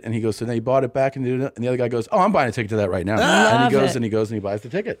edit it. And he goes, so then he bought it back and did it. And the other guy goes, oh, I'm buying a ticket to that right now. And he goes and he buys the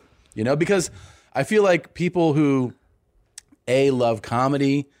ticket. You know, because I feel like people who A, love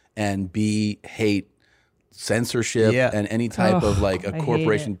comedy and B, hate censorship and any type of like a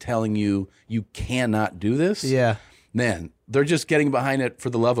corporation telling you cannot do this. Yeah. Man, they're just getting behind it for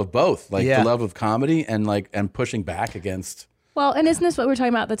the love of both, like the love of comedy and pushing back against. Well, and isn't this what we were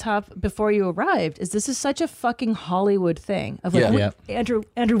talking about at the top before you arrived? This is such a fucking Hollywood thing of like, Andrew,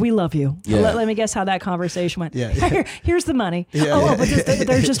 we love you. Yeah. Let me guess how that conversation went. Yeah. Here's the money. But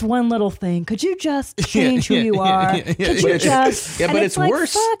there's just one little thing. Could you just change who you are? Could you just? Yeah, but it's like,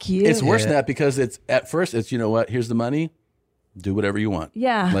 worse. Fuck you. It's worse than that because it's at first it's, you know what? Here's the money. Do whatever you want.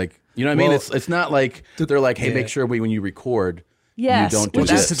 Yeah. Like, you know what I mean? It's not like they're like, hey, make sure when you record, yes, you don't do which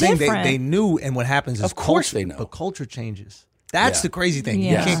this. is That's the thing. different. They knew, and what happens is Of course culture, they know. but culture changes. That's the crazy thing.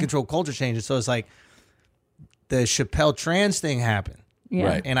 Yeah. You can't control culture changes. So it's like the Chappelle trans thing happened. Yeah.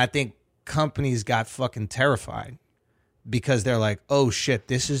 Right. And I think companies got fucking terrified because they're like, oh shit,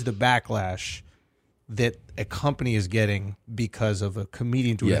 this is the backlash that a company is getting because of a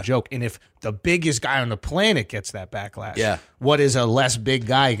comedian doing a joke. And if the biggest guy on the planet gets that backlash, what is a less big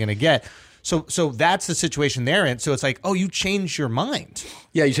guy going to get? So that's the situation they're in. So it's like, oh, you changed your mind.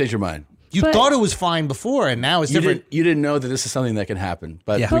 Yeah, you changed your mind. You thought it was fine before, and now it's different. You didn't know that this is something that can happen,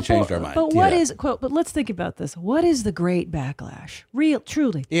 but we changed our mind. But what is quote? But let's think about this. What is the great backlash?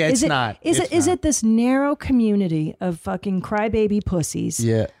 Truly. Yeah, it's not. Is it this narrow community of fucking crybaby pussies?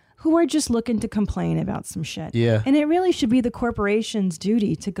 Yeah. Who are just looking to complain about some shit? Yeah. And it really should be the corporation's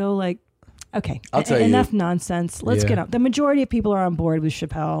duty to go like, Okay, I'll tell enough you. nonsense. Let's get up. The majority of people are on board with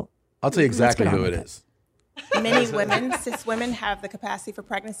Chappelle. I'll tell you exactly who it is. Many women, cis women, have the capacity for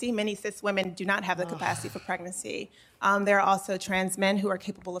pregnancy. Many cis women do not have the capacity for pregnancy. There are also trans men who are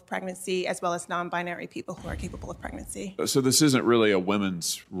capable of pregnancy, as well as non-binary people who are capable of pregnancy. So this isn't really a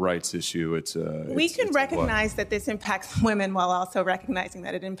women's rights issue. We can recognize that this impacts women while also recognizing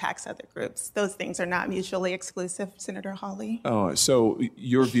that it impacts other groups. Those things are not mutually exclusive, Senator Hawley. Oh, so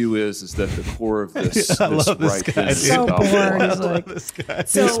your view is that the core of this, I love this right guy, thing is so about bored. what? I love this guy.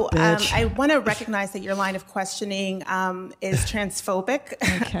 So I want to recognize that your line of questioning is transphobic,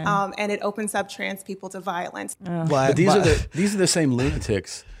 and it opens up trans people to violence. But these are the same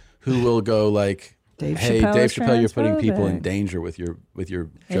lunatics who will go like, Dave "Hey, Chappelle Dave is Chappelle, you're putting people in transphobic." danger with your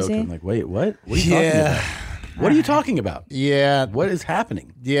Is joke." he? I'm like, "Wait, what? What are you talking about? What are you talking about? Yeah, what is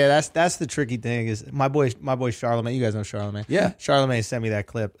happening?" Yeah, that's the tricky thing. Is my boy Charlemagne. You guys know Charlemagne. Yeah, Charlemagne sent me that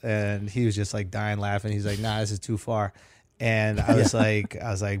clip, and he was just like dying laughing. He's like, "Nah, this is too far." And I was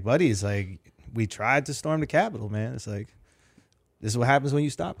like, buddy, it's like we tried to storm the Capitol, man. It's like this is what happens when you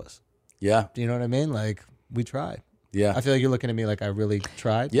stop us. Yeah, do you know what I mean? Like we tried. Yeah, I feel like you're looking at me like I really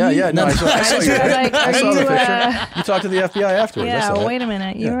tried. Yeah. No, I saw the picture. You talked to the FBI afterwards. I Yeah, saw it. wait a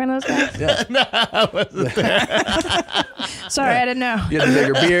minute. You were one of those guys? Yeah. No, I wasn't there. Sorry, I didn't know. You had the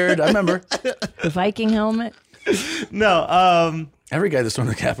bigger beard. I remember. The Viking helmet. No, every guy that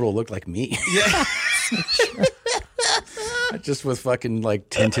stormed the Capitol looked like me. Yeah. Just with fucking like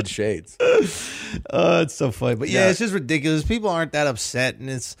tinted shades. Oh, it's so funny. But yeah, it's just ridiculous. People aren't that upset, and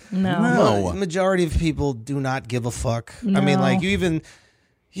it's No. the majority of people do not give a fuck. I mean, No. like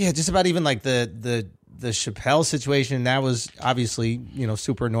just about even like the Chappelle situation, that was obviously,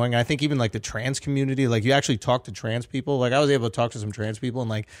 super annoying. I think even like the trans community, like you actually talk to trans people. Like I was able to talk to some trans people, and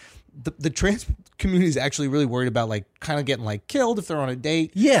like the trans community is actually really worried about like kind of getting like killed if they're on a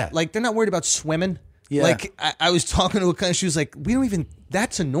date. Yeah. Like they're not worried about swimming. Yeah. Like I was talking to a kind, she was like, we don't even,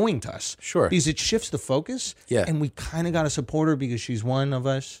 that's annoying to us. Sure. Because it shifts the focus. Yeah. And we kind of got to support her because she's one of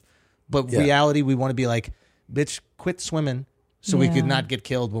us. But Yeah. reality, we want to be like, bitch, quit swimming so we could not get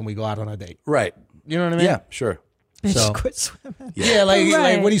killed when we go out on a date. Right. You know what I mean? Yeah, sure. Bitch, So- quit swimming. Yeah, like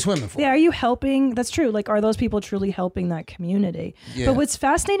Right. what are you swimming for? Yeah, are you helping? That's true. Like, are those people truly helping that community? Yeah. But what's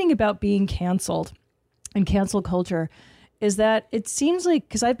fascinating about being canceled and cancel culture is that it seems like,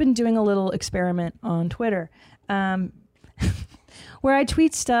 because I've been doing a little experiment on Twitter where I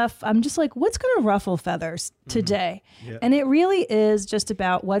tweet stuff, I'm just like, what's going to ruffle feathers today? Yeah. And it really is just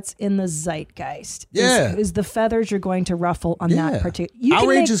about what's in the zeitgeist. Yeah. Is the feathers you're going to ruffle on that particular...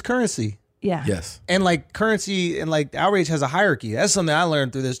 Outrage is currency. Yeah. Yes. And like currency and like outrage has a hierarchy. That's something I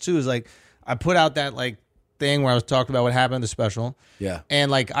learned through this too, is like I put out that like thing where I was talking about what happened in the special. Yeah. And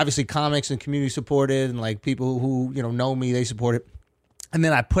like obviously comics and community supported, and like people who, know me, they support it. And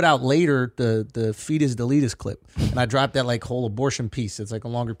then I put out later the fetus deletus clip, and I dropped that like whole abortion piece. It's like a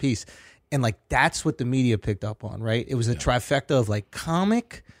longer piece. And like that's what the media picked up on, right? It was a trifecta of like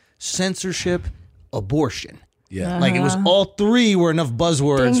comic, censorship, abortion. Yeah. Like it was all three were enough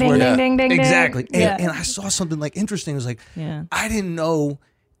buzzwords. Ding, where ding, ding, ding, ding, exactly. ding. And I saw something like interesting. It was like, Yeah. I didn't know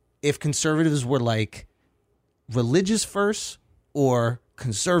if conservatives were like religious first or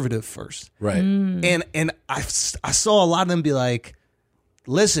conservative first. Right. And I saw a lot of them be like,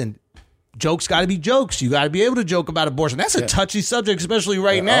 listen, jokes got to be jokes. You got to be able to joke about abortion. That's a touchy subject, especially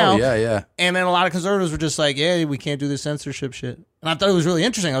right now. Oh, yeah. And then a lot of conservatives were just like, yeah, we can't do this censorship shit. And I thought it was really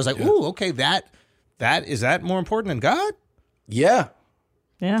interesting. I was like, ooh, okay, that is that more important than God? Yeah.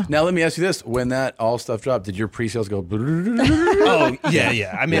 Yeah. Now let me ask you this: when that all stuff dropped, did your pre-sales go? Oh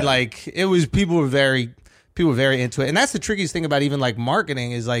yeah. I mean, like it was people were very into it, and that's the trickiest thing about even like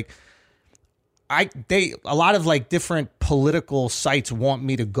marketing is like a lot of like different political sites want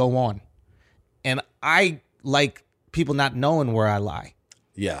me to go on, and I like people not knowing where I lie.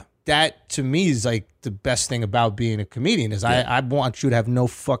 Yeah. That to me is like the best thing about being a comedian is I want you to have no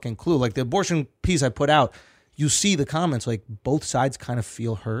fucking clue. Like the abortion piece I put out, you see the comments, like both sides kind of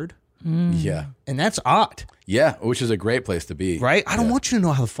feel heard. Yeah. And that's odd. Yeah, which is a great place to be. Right? I don't want you to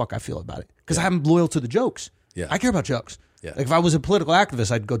know how the fuck I feel about it because I'm loyal to the jokes. Yeah. I care about jokes. Yeah. Like if I was a political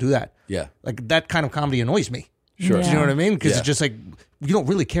activist, I'd go do that. Yeah. Like that kind of comedy annoys me. Sure. Do you know what I mean? Because Yeah. it's just like, you don't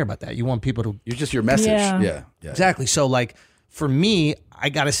really care about that. You want people to. You're just your message. Yeah. Yeah. Exactly. So like for me, I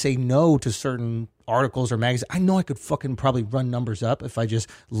got to say no to certain articles or magazines. I know I could fucking probably run numbers up if I just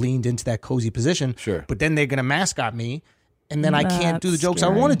leaned into that cozy position. Sure. But then they're going to mascot me. And then I can't do the That's jokes I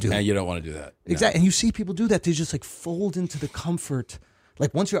scary. want to do. And you don't want to do that. Exactly. And you see people do that. They just like fold into the comfort.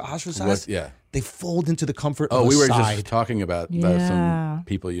 Like once you're ostracized, they fold into the comfort of we a were side. just talking about Yeah. some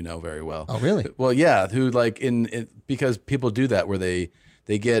people you know very well. Oh, really? Well, yeah, who like in because people do that where they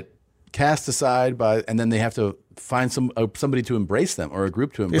get cast aside and then they have to find somebody to embrace them or a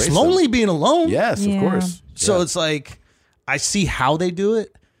group to embrace them. It's lonely being alone. Yes, of course. So it's like, I see how they do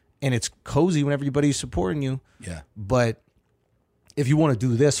it, and it's cozy when everybody's supporting you. Yeah. But if you want to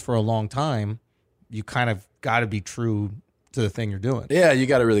do this for a long time, you kind of got to be true to the thing you're doing. Yeah, you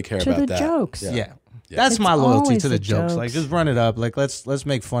got to really care To about the that. jokes. Yeah. That's It's my loyalty always to the the jokes. Like, just run it up. Like, let's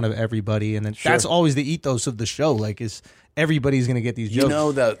make fun of everybody, and then that's always the ethos of the show. Like, is everybody's gonna get these jokes? You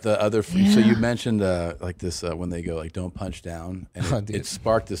know that the other. So you mentioned like this when they go like don't punch down, and it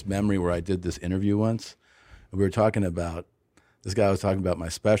sparked this memory where I did this interview once. And we were talking about this guy was talking about my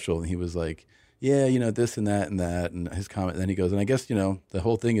special, and he was like, "Yeah, this and that and that," and his comment. And then he goes, "And I guess the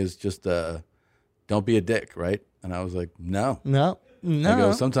whole thing is just don't be a dick, right?" And I was like, "No." I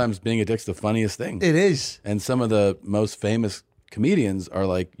go, sometimes being a dick's the funniest thing. It is. And some of the most famous comedians are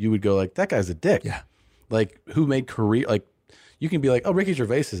like, you would go like, that guy's a dick. Yeah. Like, who made career, like, you can be like, oh, Ricky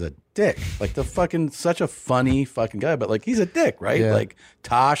Gervais is a dick. Like, such a funny fucking guy, but like, he's a dick, right? Yeah. Like,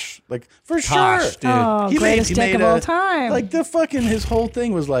 Tosh, like, for Tosh, sure. dude. Oh, greatest dick of all time. Like, his whole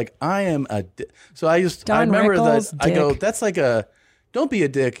thing was like, I am a dick. So I Don remember Rickles, that, I go, dick. that's like don't be a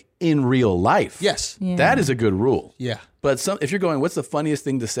dick in real life. Yes. Yeah. That is a good rule. Yeah. But if you're going, what's the funniest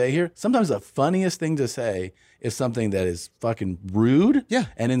thing to say here? Sometimes the funniest thing to say is something that is fucking rude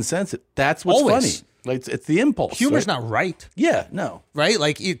and insensitive. That's what's Always. funny. Like it's the impulse. Humor's right? not right. Yeah, no. Right?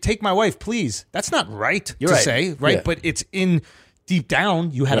 Like, you take my wife, please. That's not right You're to right. say, right? Yeah. But it's in deep down,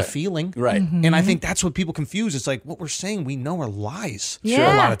 you had a Right. feeling. Right. Mm-hmm. And I think that's what people confuse. It's like, what we're saying, we know are lies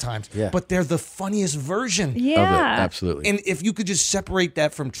Yeah. a lot of times. Yeah. But they're the funniest version. Yeah. Of it. Absolutely. And if you could just separate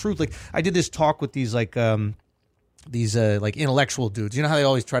that from truth, like I did this talk with these like intellectual dudes. You know how they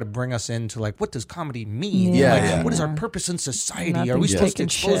always try to bring us into like, what does comedy mean? Yeah, Like, yeah. what is our purpose in society? Are we Nothing's supposed to taking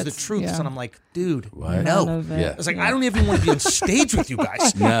expose the shits. truths? Yeah. And I'm like, dude, What? no. None of it. Yeah. It's like, I don't even want to be on stage with you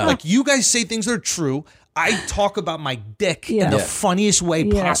guys. No. Like, you guys say things that are true. I talk about my dick in the Yeah. funniest way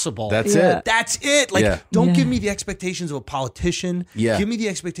Yeah. possible. That's it. That's it. Like, Yeah. don't Yeah. give me the expectations of a politician. Yeah. Give me the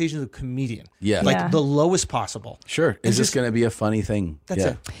expectations of a comedian. Yeah. Like, Yeah. the lowest possible. Sure. Is this just- going to be a funny thing? That's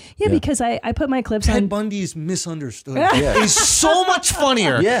it. Yeah, because I put my clips Ted on. Bundy's misunderstood. Yeah. He's so much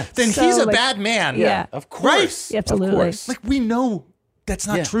funnier Yeah. than So, he's a like, bad man. Yeah. Of course. Right? Absolutely. Of course. Like, we know that's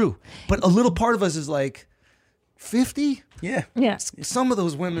not Yeah. true. But a little part of us is like, 50? Yeah. Yeah. Some of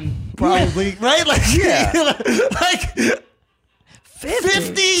those women probably, right? Like, Yeah. like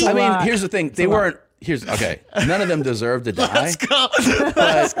 50? I mean, here's the thing. They weren't. None of them deserve to die. Let's go.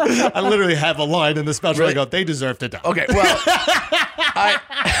 I literally have a line in the special. I go, they deserve to die. Okay, well,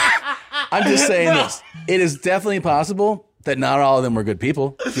 I'm just saying this. It is definitely possible that not all of them were good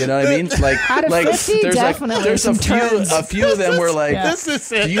people. You know what I mean? Like, Out of 50, there's definitely there's some a few of them were like, Yeah. This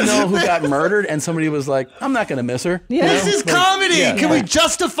is it. do you know who got murdered? And somebody was like, I'm not going to miss her. Yeah. This is comedy. yeah. Can we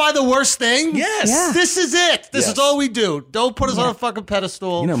justify the worst thing? Yes. Yeah. This is it. This Yes. is all we do. Don't put us on a fucking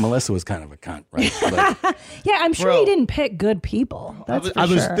pedestal. You know, Melissa was kind of a cunt, right? Like, Yeah, I'm sure Bro. he didn't pick good people. That's for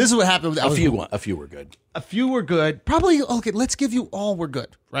sure. This is what happened. a few were good. A few were good. Probably, okay, let's give you all were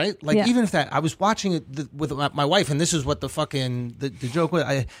good, right? Like, Yeah. even if that, I was watching it with my wife, and this is what the fucking, the joke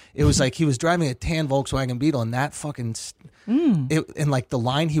was. It was like he was driving a tan Volkswagen Beetle, and that fucking, and like the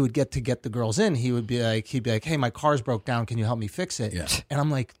line he would get to get the girls in, he'd be like, hey, my car's broke down. Can you help me fix it? Yeah. And I'm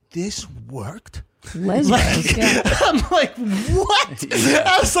like, this worked? Lesbians. Yeah. I'm like, what?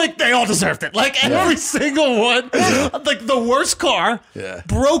 I was like, they all deserved it. Like, every single one. Like, the worst car,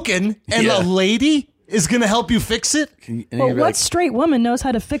 broken, and a lady is going to help you fix it? Well, what straight woman knows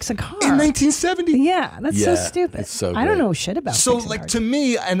how to fix a car? In 1970? Yeah, that's so Yeah, stupid. it's so I don't great. know shit about So, fixing like, cars. to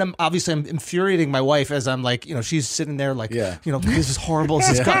me, and I'm infuriating my wife as I'm like, she's sitting there like, this is horrible.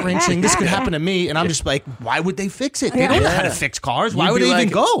 This is gut-wrenching. This could happen to me. And I'm just like, why would they fix it? They don't know how to fix cars. Why You'd would be they even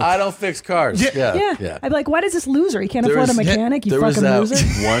like, go? I don't fix cars. Yeah. I'd be like, why does this loser? He can't There afford a was- mechanic, you there was fucking that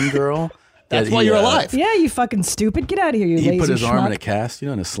loser. one girl. That's that why he, you're alive. Yeah, you fucking stupid. Get out of here, you lazy He put his arm in schmuck. a cast,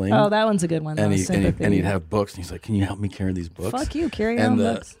 in a sling. Oh, that one's a good one. and though, he sympathy. and he'd have books, and he's like, "Can you help me carry these books?" Fuck you, carry your and own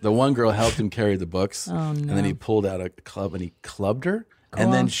the, books. the one girl helped him carry the books, Oh, and no. then he pulled out a club and he clubbed her, Go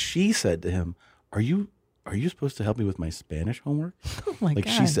and then on. she said to him, "Are you supposed to help me with my Spanish homework?" Oh my like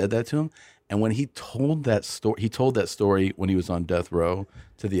God. she said that to him, and when he told that story when he was on death row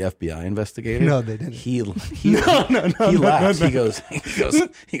to the FBI investigator. No, they didn't. He No. he laughs. He goes. I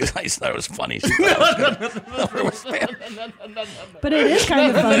just thought it was funny. She thought it was But it is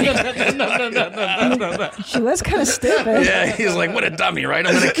kind of funny. She was kind of stupid. Yeah, he's like, what a dummy, right?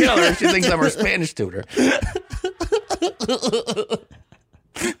 I'm going to kill her. She thinks I'm her Spanish tutor.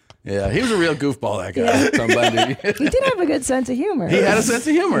 Yeah, he was a real goofball, that guy. Tom Bundy. He did have a good sense of humor. He had a sense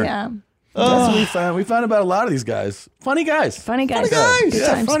of humor. Yeah. That's what we found. We found about a lot of these guys. Funny guys. Funny guys. Good Good yeah,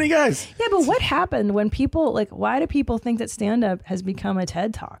 times. funny guys. Yeah, but what happened when people like? Why do people think that stand-up has become a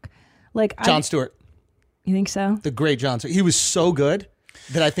TED Talk? Like Jon Stewart. You think so? The great Jon Stewart. He was so good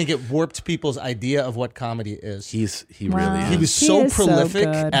that I think it warped people's idea of what comedy is. He really is. He was so prolific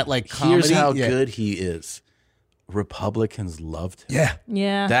at like comedy. Here's how good he is. Republicans loved him. Yeah.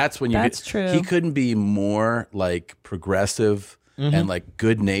 Yeah. That's when you That's get, true. He couldn't be more like progressive and like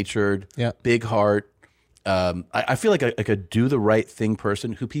good-natured, big heart. I feel like a do the right thing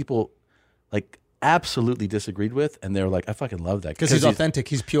person who people like absolutely disagreed with, and they're like, I fucking love that because he's authentic,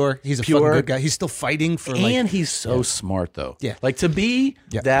 he's pure, he's a fucking good guy. He's still fighting for like, and he's so smart though. Yeah, like to be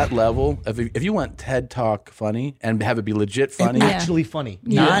that level. If you want TED Talk funny and have it be legit funny, and actually funny,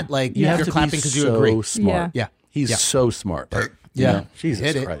 not like you're clapping because you agree. Smart. Yeah, he's so smart. Yeah, you know?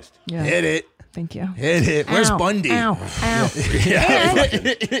 Jesus Hit Christ. Yeah. Hit it. Thank you. Hit it. Where's Bundy? Ow.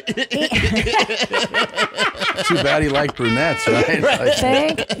 Too bad he liked brunettes, right?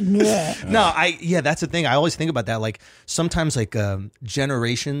 That's the thing. I always think about that. Like sometimes like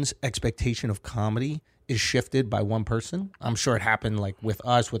generations' expectation of comedy is shifted by one person. I'm sure it happened like with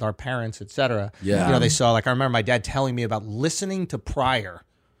us, with our parents, etc. Yeah. You know, they saw like I remember my dad telling me about listening to Pryor.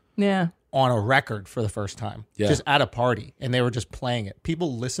 Yeah. On a record for the first time, just at a party, and they were just playing it.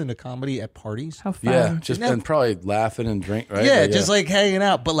 People listen to comedy at parties. How fun! Yeah, just and probably laughing and drink, right? Yeah, just like hanging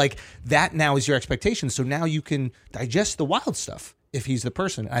out. But like that now is your expectation. So now you can digest the wild stuff if he's the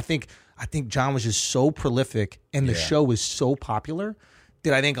person. I think John was just so prolific, and the show was so popular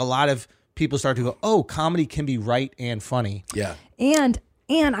that I think a lot of people start to go, "Oh, comedy can be right and funny." Yeah, And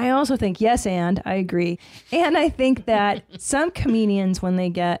I also think, I agree. And I think that some comedians, when they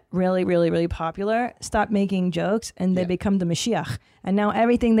get really, really, really popular, stop making jokes and they become the Mashiach. And now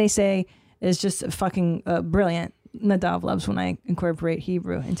everything they say is just fucking brilliant. Nadav loves when I incorporate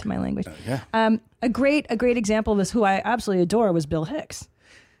Hebrew into my language. A great example of this, who I absolutely adore, was Bill Hicks.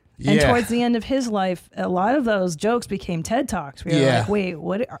 And towards the end of his life, a lot of those jokes became TED Talks. We were like, wait,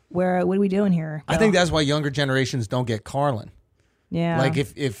 what are we doing here? I think that's why younger generations don't get Carlin. Yeah. Like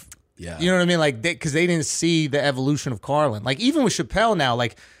if you know what I mean? Like because they didn't see the evolution of Carlin. Like even with Chappelle now,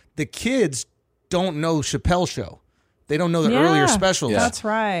 like the kids don't know Chappelle's show. They don't know the earlier specials. That's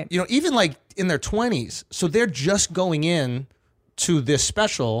right. You know, even like in their 20s. So they're just going in to this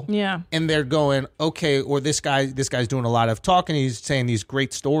special. Yeah. And they're going, okay, or this guy's doing a lot of talking. He's saying these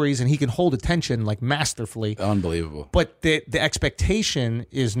great stories and he can hold attention like masterfully. Unbelievable. But the expectation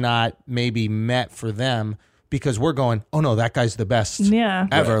is not maybe met for them. Because we're going, oh no, that guy's the best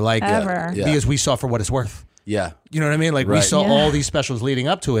ever. Right. Like, ever. Because we saw For What It's Worth. Yeah. You know what I mean? Like we saw all these specials leading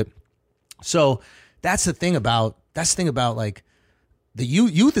up to it. So that's the thing about like the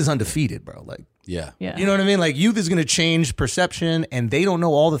youth is undefeated, bro. Like, yeah. You know what I mean? Like youth is going to change perception and they don't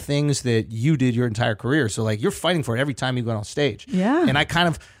know all the things that you did your entire career. So like you're fighting for it every time you go on stage. Yeah. And I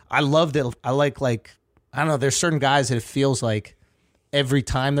love that. I like, I don't know, there's certain guys that it feels like every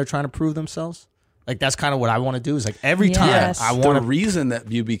time they're trying to prove themselves. Like that's kind of what I want to do is like every time I want The reason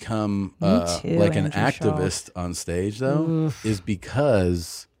that you become like an activist on stage though is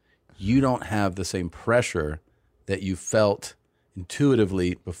because you don't have the same pressure that you felt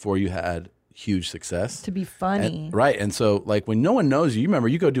intuitively before you had huge success. To be funny. And so like when no one knows you, remember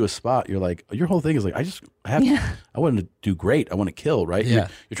you go do a spot, you're like, your whole thing is like, I want to do great. I want to kill, right? Yeah.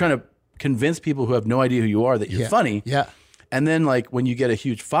 You're trying to convince people who have no idea who you are that you're funny. Yeah. And then, like, when you get a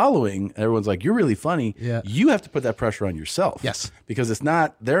huge following, everyone's like, you're really funny. Yeah. You have to put that pressure on yourself. Yes. Because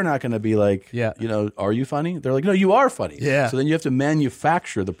they're not going to be like, you know, are you funny? They're like, no, you are funny. Yeah. So then you have to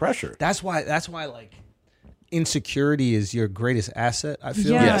manufacture the pressure. That's why like insecurity is your greatest asset, I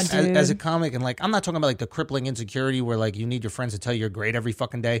feel. Yeah, as a comic. And like, I'm not talking about like the crippling insecurity where like you need your friends to tell you you're great every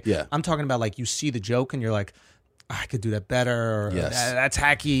fucking day. Yeah. I'm talking about like you see the joke and you're like, I could do that better, or that's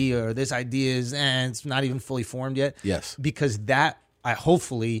hacky, or this idea is, it's not even fully formed yet. Yes. Because that I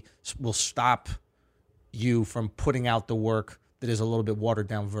hopefully will stop you from putting out the work that is a little bit watered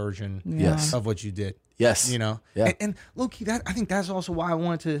down version of what you did. Yes. You know? Yeah. And low-key, I think that's also why I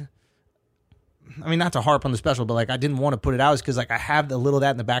wanted to, I mean, not to harp on the special, but like I didn't want to put it out is because like I have a little of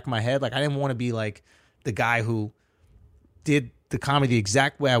that in the back of my head. Like I didn't want to be like the guy who did the comedy the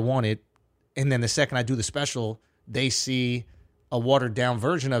exact way I wanted, and then the second I do the special, they see a watered down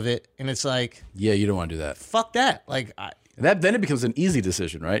version of it, and it's like, yeah, you don't want to do that. Fuck that. Like then it becomes an easy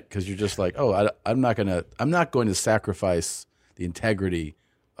decision, right? Because you're just like, oh, I'm not going to sacrifice the integrity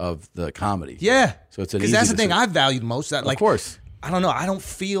of the comedy. Yeah. So it's an because easy that's the decision. thing I valued most. That like, of course. I don't know. I don't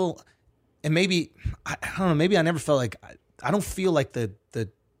feel, and maybe I don't know. Maybe I never felt like I don't feel like the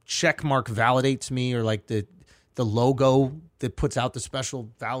check mark validates me, or like the logo that puts out the special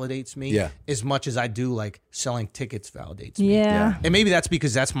validates me Yeah. as much as I do like selling tickets validates me. Yeah. And maybe that's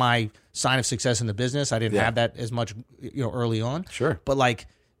because that's my sign of success in the business. I didn't Yeah. have that as much, early on. Sure. But like,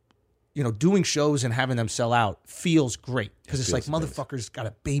 doing shows and having them sell out feels great because it's like feels motherfuckers got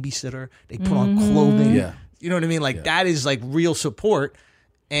a babysitter. They put on clothing. Yeah. You know what I mean? Like that is like real support.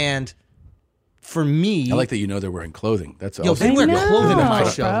 And for me, I like that they're wearing clothing. That's Yo, also they wear cool. clothing in my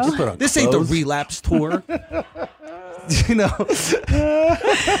Bro. shows. You put on This ain't the clothes. relapse tour. You know,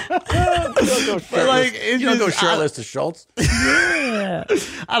 Like, you don't go shirtless to Schulz. I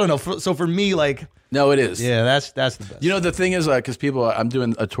don't know. So for me, like, no, it is. Yeah, that's the best. The thing is, because I'm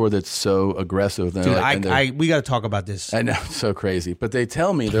doing a tour that's so aggressive. Dude, we got to talk about this. I know, it's so crazy. But they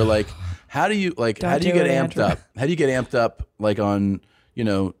tell me, they're like, how do you get amped up? How do you get amped up like on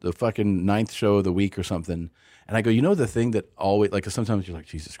the fucking 9th show of the week or something? And I go, the thing that always, like, 'cause sometimes you're like,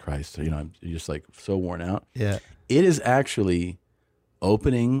 Jesus Christ, I'm just like so worn out. Yeah. It is actually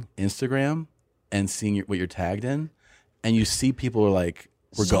opening Instagram and seeing what you're tagged in, and you see people are like,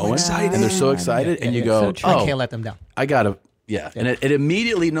 we're So going, excited. and they're so excited, and you go, I can't let them down. I gotta, and it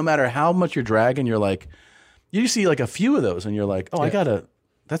immediately, no matter how much you're dragging, you're like, you see like a few of those, and you're like, I gotta.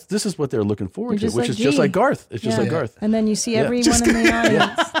 This is what they're looking forward to, which is just like Garth. It's just like Garth. And then you see everyone in the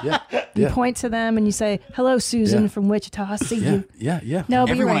audience. You point to them and you say, "Hello, Susan from Wichita. I see you." Yeah. No,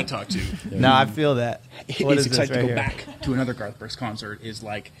 but Everyone you're I right. talk to No, I feel that. What is is this excited right to go here? back to another Garth Brooks concert. Is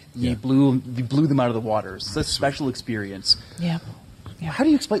like you blew them out of the waters. It's a special experience. Yeah. How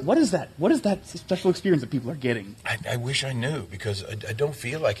do you explain? What is that? What is that special experience that people are getting? I wish I knew, because I don't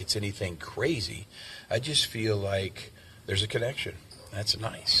feel like it's anything crazy. I just feel like there's a connection. That's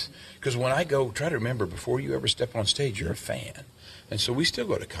nice. Because when I go, try to remember, before you ever step on stage, you're a fan. And so we still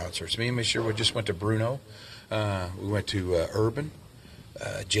go to concerts. Me and Miss Sherwood just went to Bruno. We went to Urban,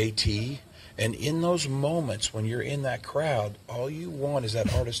 JT. And in those moments when you're in that crowd, all you want is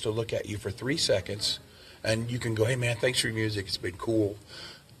that artist to look at you for 3 seconds. And you can go, hey, man, thanks for your music. It's been cool.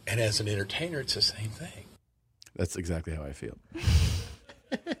 And as an entertainer, it's the same thing. That's exactly how I feel.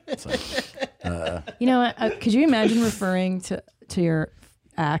 Could you imagine referring to your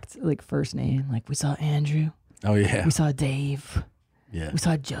act like first name? Like, we saw Andrew. Oh yeah. We saw Dave. Yeah. We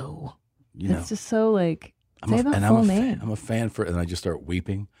saw Joe. You It's just so like, I'm say a, the and full I'm a name. fan, I'm a fan for it, and I just start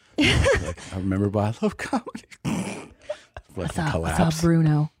weeping. Like, I remember, but I love comedy. Like I collapse. saw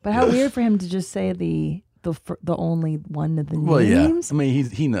Bruno. But how weird for him to just say the only one of the names. Well, yeah. I mean,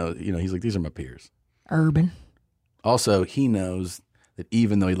 he knows. He's like, these are my peers. Urban. Also, he knows that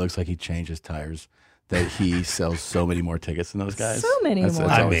even though he looks like he changed his tires, that he sells so many more tickets than those guys. So many more.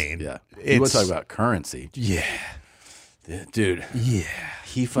 I mean, yeah. You want to talk about currency? Yeah. Dude. Yeah.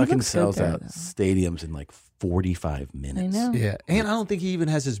 He fucking looks good sells there, out though. stadiums in like 45 minutes. I know. Yeah. And I don't think he even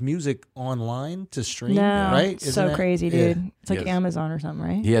has his music online to stream. No, right? it's Isn't so it? crazy, Yeah. dude. It's like Yes. Amazon or something,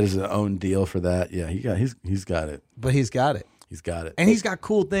 right? He had his own deal for that. Yeah, he's got it. But he's got it. He's got it. And he's got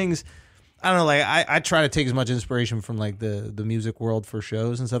cool things. I don't know, like I try to take as much inspiration from like the music world for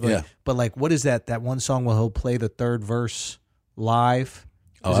shows and stuff like Yeah. that. But like, what is that one song where he'll play the third verse live?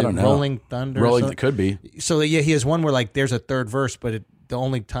 Oh, Is I it don't know. Rolling Thunder? or Rolling, something? it could be. So yeah, he has one where like there's a third verse, but the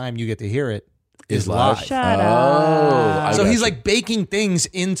only time you get to hear it is live. Shut Oh, up. So got he's you. like baking things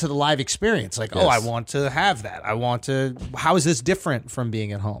into the live experience. Like, oh, I Yes. want to have that. I want to. How is this different from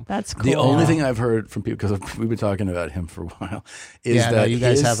being at home? That's cool. The only thing I've heard from people, because we've been talking about him for a while, is yeah, that no, you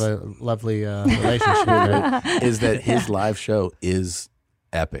guys his- have a lovely relationship. Right? is that his live show is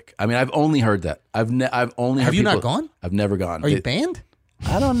epic. I mean, I've only heard that. I've only. Have heard you not people- gone? I've never gone. Are you banned?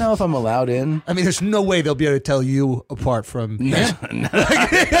 I don't know if I'm allowed in. I mean, there's no way they'll be able to tell you apart from him. You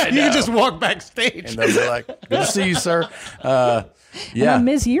can just walk backstage. And they'll be like, "Good to see you, sir." And Yeah, then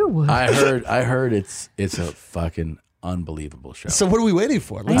Ms. Yearwood. I heard it's a fucking unbelievable show. So what are we waiting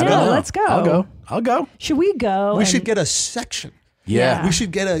for? I Let's know, go. let's go. I'll go. Should we go? We and- should get a section. Yeah. We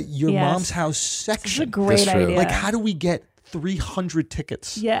should get a your Yes. mom's house section. This is a great That's true. idea. Like, how do we get 300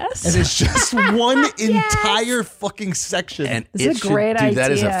 tickets? Yes. And it's just one entire fucking section. And This is a it should- great dude,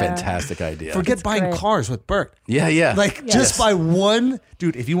 that is a idea. fantastic idea. Forget buying great. cars with Bert. Yeah. Like, just buy one.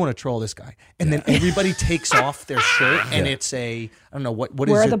 Dude, if you want to troll this guy, and then everybody takes off their shirt, and it's a, I don't know, what is Where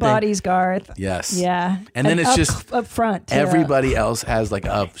are your the thing? bodies, Garth? Yes. Yeah. And then it's up, just up front. too. everybody else has like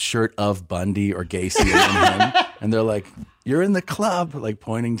a shirt of Bundy or Gacy and then him, and they're like, "You're in the club," like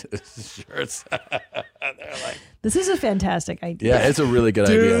pointing to his shirts. They're like, This is a fantastic idea. yeah, it's a really good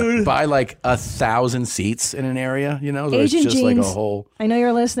idea. Dude. Buy like 1,000 seats in an area, so Asian it's just jeans. like a whole. I know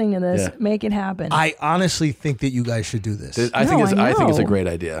you're listening to this. Yeah. Make it happen. I honestly think that you guys should do this. I think I it's a know. great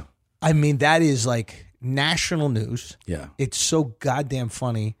idea. I mean, that is like national news. Yeah. It's so goddamn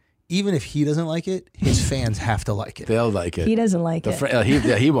funny. even if he doesn't like it, his fans have to like it. They'll like it. He doesn't like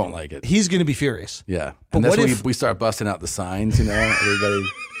it. He won't like it. He's going to be furious. Yeah. But And that's what when if- we start busting out the signs, everybody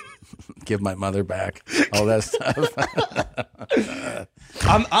give my mother back, all that stuff.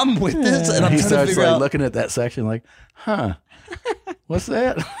 I'm with this, and I'm he trying to starts figure like out looking at that section like, huh, what's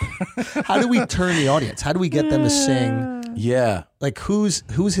that? how do we turn the audience? How do we get them to sing? Yeah. Like who's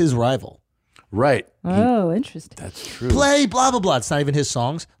his rival? Right. Oh, interesting. That's true. Play blah blah blah. It's not even his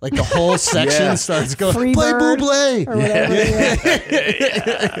songs. Like the whole section starts going Free play Bird Bublé. or whatever.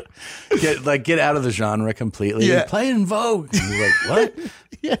 Get out of the genre completely. Yeah. Play in Vogue. And you're like, what?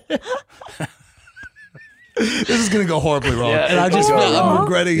 This is gonna go horribly wrong, Yeah, and I it just could go I'm wrong.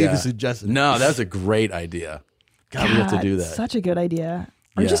 regretting Yeah. even suggesting. No, that's a great idea. God, we have to do that. Such a good idea.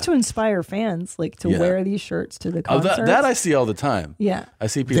 Or Yeah. just to inspire fans, like to Yeah. wear these shirts to the Oh, concerts. that I see all the time. Yeah. I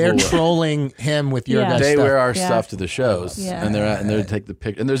see people. They're trolling him with your Yeah. guys' They stuff. wear our Yeah. stuff to the shows, Yeah. and they take the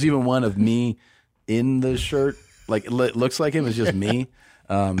picture. And there's even one of me in the shirt, like it looks like him. It's just me,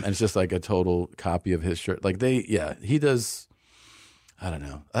 and it's just like a total copy of his shirt. Like he does. I don't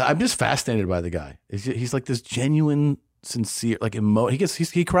know. I'm just fascinated by the guy. He's like this genuine, sincere, like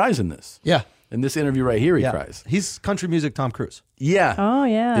he cries in this. Yeah. In this interview right here, he Yeah. cries. He's country music Tom Cruise. Yeah. Oh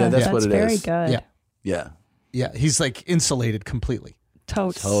yeah. Yeah, that's what it very is. good. Yeah. Yeah. Yeah. He's like insulated completely.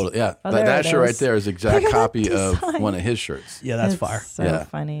 Totes. Totally. Yeah. Oh, that there it shirt right is. there is exact Look at that copy of design. one of his shirts. Yeah, that's It's fire. So Yeah.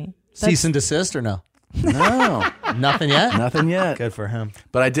 funny. Cease and desist or no? No. Nothing yet? Nothing yet. Good for him.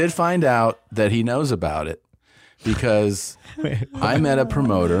 But I did find out that he knows about it because I met a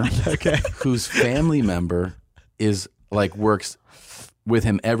promoter whose family member is like works with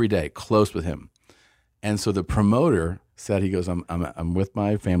him every day, close with him. And so the promoter said, he goes, I'm with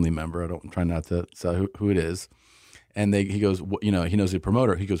my family member. I'm trying not to say who it is. And he goes, he knows the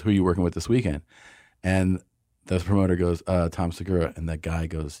promoter. He goes, who are you working with this weekend? And the promoter goes, Tom Segura. And that guy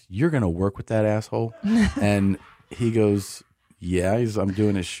goes, you're going to work with that asshole? And he goes, yeah, I'm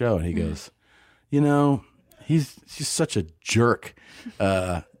doing his show. And he goes, he's such a jerk,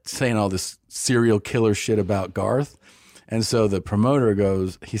 saying all this serial killer shit about Garth. And so the promoter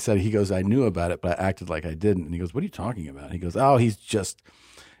goes, I knew about it, but I acted like I didn't. And he goes, what are you talking about? And he goes, oh, he's just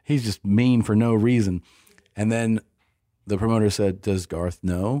mean for no reason. And then the promoter said, does Garth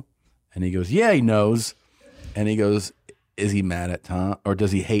know? And he goes, yeah, he knows. And he goes, is he mad at Tom or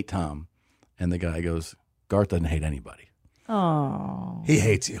does he hate Tom? And the guy goes, Garth doesn't hate anybody. Oh. He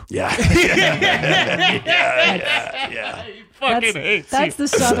hates you. Yeah. Yeah. He fucking hates That's you. the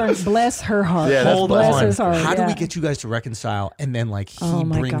Southern. Bless her heart. Yeah, that's bless on. his heart. How do we yeah. get you guys to reconcile and then like he Oh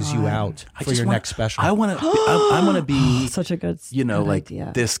my brings you God. out for your next special? I want to. I want to be such a good. good like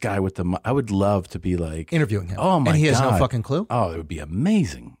idea. this guy with the. I would love to be like interviewing him. Oh my god! And he has no fucking clue. Oh, it would be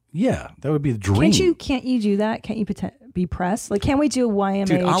amazing. Yeah, that would be the dream. Can't you do that? Can't you be press? Like, can't we do a YMHS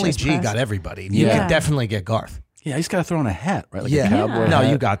Dude, Ollie G press? got everybody. You Yeah. could definitely get Garth. Yeah, he's got to throw on a hat, right? Like yeah. a cowboy No, hat.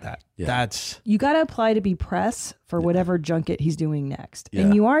 you got that. Yeah. That's You got to apply to be press for whatever junket he's doing next, Yeah.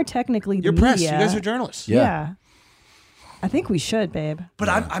 and you are technically the you're press. You media. guys are journalists. Yeah. I think we should, babe. But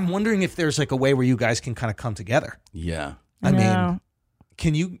I'm wondering if there's like a way where you guys can kind of come together. Yeah. I No. mean,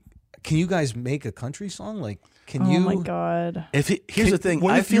 can you guys make a country song? Like, can you? Oh my god! Here's the thing.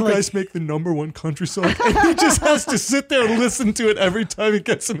 What I if feel you like guys make the #1 country song and he just has to sit there and listen to it every time he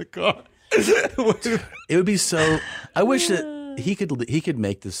gets in the car? it would be so. I wish that he could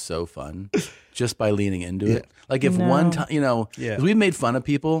make this so fun just by leaning into it. Like if one time, Yeah. 'cause we've made fun of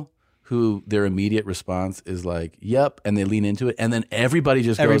people who their immediate response is like, "Yep," and they lean into it, and then everybody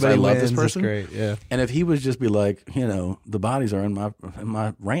just goes, Everybody "I love wins. this It's person." great, yeah. And if he would just be like, the bodies are in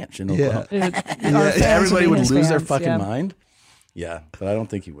my ranch in Oklahoma, Our fans everybody would would be his lose their fans, fucking yeah. mind. Yeah, but I don't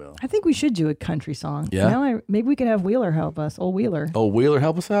think he will. I think we should do a country song. Yeah? Now maybe we could have Wheeler help us. Old Wheeler. Oh, Wheeler,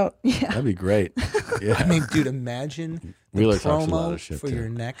 help us out. Yeah, that'd be great. Yeah, I mean, dude, imagine the Wheeler talks a lot promo of shit, for too. your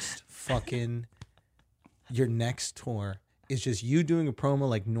next tour is just you doing a promo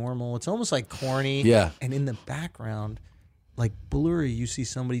like normal. It's almost like corny. Yeah. And in the background, like blurry, you see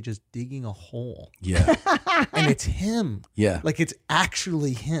somebody just digging a hole. Yeah. And it's him. Yeah. Like it's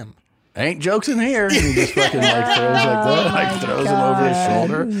actually him. Ain't jokes in here. And he just fucking like throws like that, like throws him over his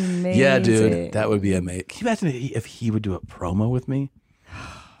shoulder. Yeah, dude, that would be amazing. Can you imagine if he would do a promo with me?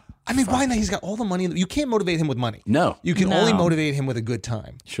 I mean, why not? He's got all the money. You can't motivate him with money. No. You can No. only motivate him with a good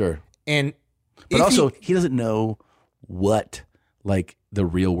time. Sure. And But if also, he doesn't know what like the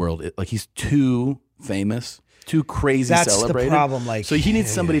real world is. Like he's too famous, too crazy That's the celebrated. problem, like, so he needs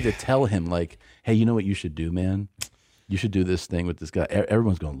somebody to tell him like, hey, you know what you should do, man? you should do this thing with this guy.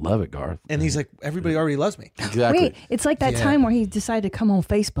 Everyone's going to love it, Garth. And he's like, everybody already loves me. Exactly. Wait, it's like that time where he decided to come on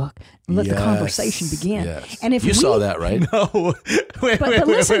Facebook and let the conversation begin. Yes. And if you saw that, right? No. But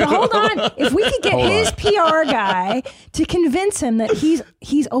listen, hold on. If we could get his PR guy to convince him that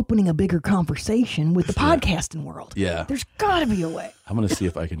he's opening a bigger conversation with the podcasting world. Yeah. There's got to be a way. I'm going to see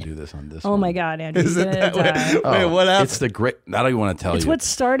if I can do this on this Oh one. my God, Andrew. Is it that way? Wait, what happened? It's the great. I don't even want to tell It's you. what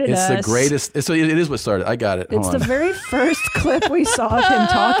started It's us. the greatest. It is what started. I got it. Hold It's on. the very first clip we saw of him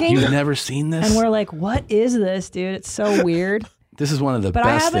talking. You've never seen this? And we're like, what is this, dude? It's so weird. This is one of the But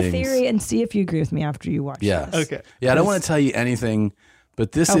best I have things. a theory and see if you agree with me after you watch Yeah. this. Okay. Yeah, I don't want to tell you anything,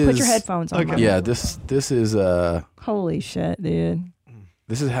 but this is. Put your headphones on. Okay. Yeah, this is Holy shit, dude.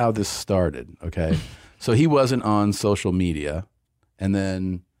 This is how this started. Okay, so he wasn't on social media, and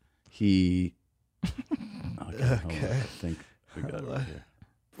then he. Okay. I think we got it right here.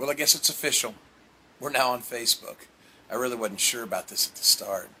 Well, I guess it's official. We're now on Facebook. I really wasn't sure about this at the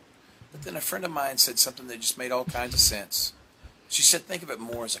start. But then a friend of mine said something that just made all kinds of sense. She said, think of it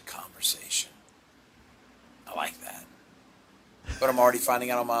more as a conversation. I like that. But I'm already finding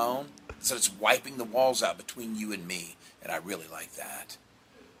out on my own. So it's wiping the walls out between you and me. And I really like that.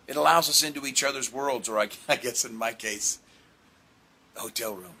 It allows us into each other's worlds, or I guess in my case, the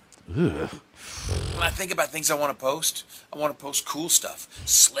hotel room. Ugh. When I think about things I want to post cool stuff,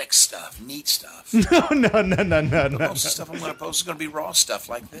 slick stuff, neat stuff. No. But most of the stuff I'm going to post is going to be raw stuff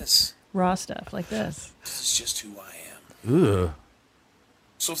like this. Raw stuff like this. This is just who I am. Ugh.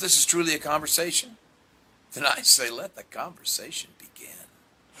 So if this is truly a conversation, then I say let the conversation begin.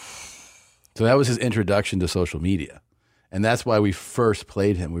 So that was his introduction to social media, and that's why we first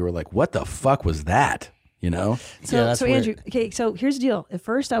played him. We were like, "What the fuck was that?" You know? So Andrew, okay, so here's the deal. At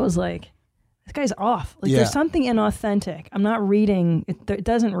first I was like, this guy's off. Like there's something inauthentic. I'm not reading. It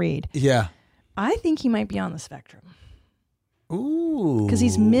doesn't read. Yeah. I think he might be on the spectrum. Ooh. Because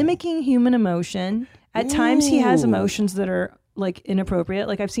he's mimicking human emotion. At times he has emotions that are like inappropriate.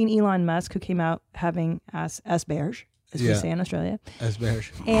 Like I've seen Elon Musk who came out having asperge, as we say in Australia.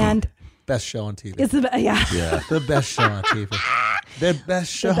 Asperge. And best show on TV. It's the the best show on TV. The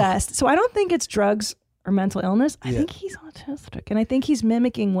best show. The best. So I don't think it's drugs or mental illness. I think he's autistic, and I think he's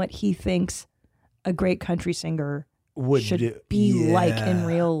mimicking what he thinks a great country singer should be like in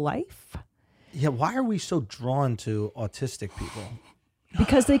real life. Yeah, why are we so drawn to autistic people?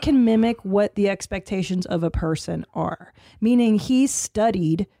 Because they can mimic what the expectations of a person are. Meaning he's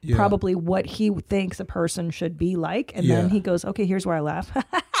studied probably what he thinks a person should be like, and then he goes, okay, here's where I laugh.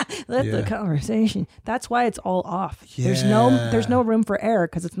 Let the conversation. That's why it's all off. There's no room for error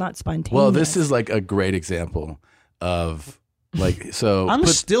because it's not spontaneous. Well, this is like a great example of like so. I'm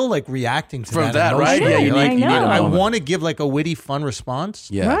still like reacting to from that right? Yeah, you need I want to give like a witty, fun response.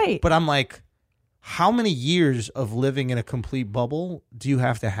 Yeah, right. But I'm like, how many years of living in a complete bubble do you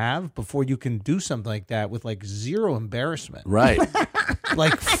have to have before you can do something like that with like zero embarrassment? Right.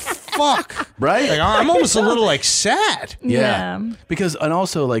 Like, fuck. Right. Like, I'm almost a little like sad. Yeah. Because, and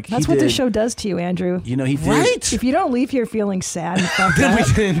also like, that's what this show does to you, Andrew. You know, he did. Right. If you don't leave here feeling sad and fucked Then up,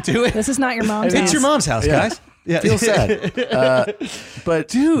 we didn't do it. This is not your mom's house. It's your mom's house, guys. Yeah. Feel sad. But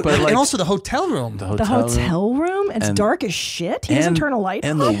dude, but like, and also the hotel room. The hotel room? It's dark as shit. He doesn't turn a light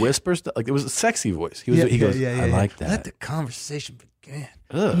and on. the whisper stuff, like it was a sexy voice. He goes, I like that. Let the conversation begin.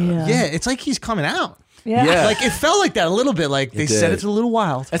 Yeah. Yeah, it's like he's coming out. Yeah. Like it felt like that a little bit. Like they said it's a little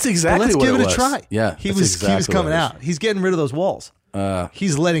wild. That's exactly but let's what give it it was. a try. Yeah, he that's was exactly coming what it was. out. He's getting rid of those walls.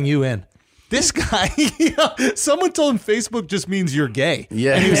 He's letting you in. This guy, someone told him Facebook just means you're gay.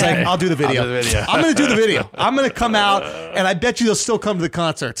 Yeah. And he was like, I'll do the video. I'll do the video. I'm going to do the video. I'm going to come out, and I bet you they'll still come to the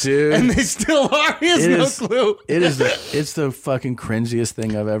concerts. Dude. And they still are. He has no clue. It's the fucking cringiest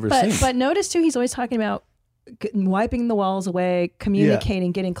thing I've ever seen. But notice, too, he's always talking about wiping the walls away,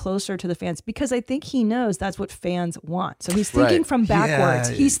 communicating, getting closer to the fans, because I think he knows that's what fans want. So he's thinking from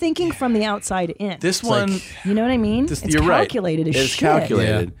backwards. Yeah. He's thinking from the outside in. This one, you know what I mean? It's you're calculated right. as It's shit.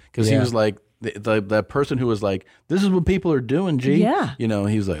 calculated because he was like that person who was like, "This is what people are doing." G, Yeah. You know,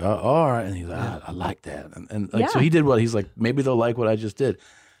 he was like, "Oh, all right," and he's like, "I like that," and like so he did what he's like. Maybe they'll like what I just did.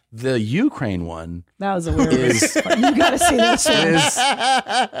 The Ukraine one. That was a weird one. You got to see this one.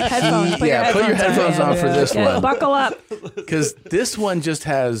 Headphones. Put your headphones on for this one. Buckle up. Because this one just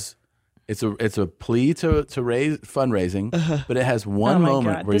has, it's a plea to raise fundraising, but it has one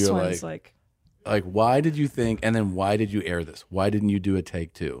moment where you're like, why did you think, and then why did you air this? Why didn't you do a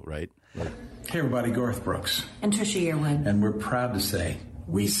take two, right? Like, hey everybody, Garth Brooks. And Trisha Yearwood. And we're proud to say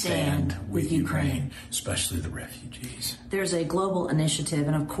we stand with Ukraine, especially the refugees. There's a global initiative,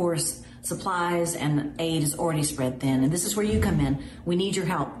 and of course, supplies and aid is already spread thin. And this is where you come in. We need your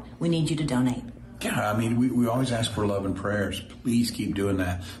help. We need you to donate. Yeah, I mean, we always ask for love and prayers. Please keep doing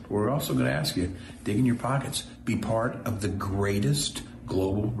that. But we're also going to ask you, dig in your pockets. Be part of the greatest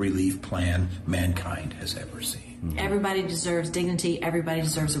global relief plan mankind has ever seen. Everybody deserves dignity. Everybody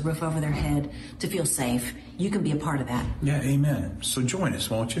deserves a roof over their head to feel safe. You can be a part of that. Yeah, amen. So join us,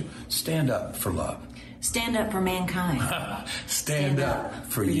 won't you? Stand up for love. Stand up for mankind. Stand up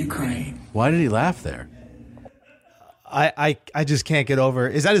for Ukraine. Why did he laugh there? I just can't get over.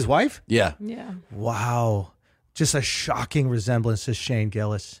 Is that his wife? Yeah. Yeah. Wow. Just a shocking resemblance to Shane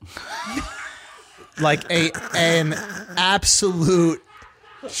Gillis. Like an absolute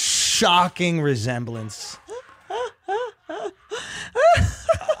shocking resemblance.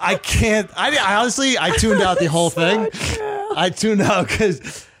 I can't. I honestly, I tuned out the whole thing. I tuned out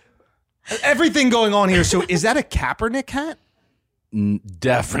because everything going on here. So is that a Kaepernick hat?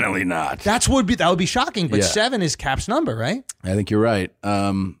 Definitely not. That would be shocking. But 7 is Cap's number, right? I think you're right.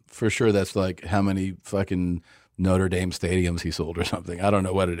 For sure, that's like how many fucking Notre Dame stadiums he sold or something. I don't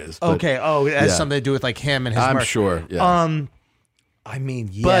know what it is. But Okay. Oh, it has something to do with like him and his. I'm merch. sure. Yeah. I mean,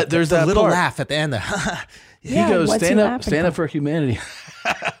 yeah. But there's the that little part. laugh at the end. He goes, stand up for humanity,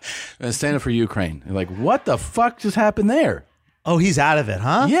 and stand up for Ukraine. And like, what the fuck just happened there? Oh, he's out of it,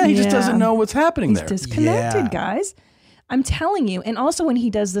 huh? Yeah, he just doesn't know what's happening there. He's disconnected, guys. I'm telling you. And also when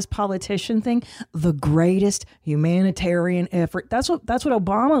he does this politician thing, the greatest humanitarian effort. That's what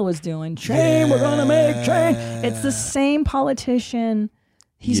Obama was doing. Change, we're gonna make change. It's the same politician.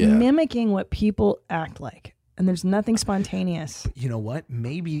 He's mimicking what people act like. And there's nothing spontaneous. You know what?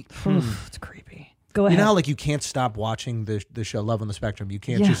 Maybe it's creepy. Go ahead. You know how like you can't stop watching the show Love on the Spectrum. You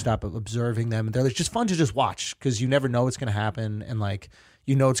can't just stop observing them. It's just fun to just watch because you never know what's going to happen, and like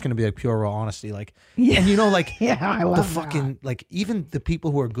you know it's going to be like pure raw honesty. Like and you know like I love the fucking like even the people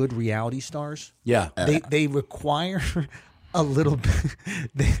who are good reality stars. Yeah, they require a little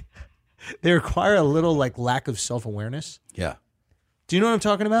bit. They require a little like lack of self-awareness. Yeah. Do you know what I'm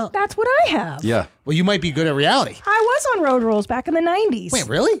talking about? That's what I have. Yeah. Well, you might be good at reality. I was on Road Rules back in the 90s. Wait,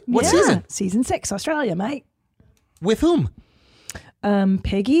 really? What season? Season 6, Australia, mate. With whom?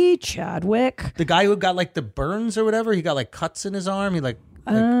 Piggy, Chadwick. The guy who got like the burns or whatever. He got like cuts in his arm.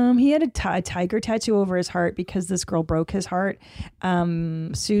 He had a tiger tattoo over his heart because this girl broke his heart.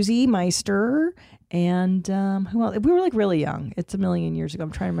 Susie Meister and who else? We were like really young. It's a million years ago.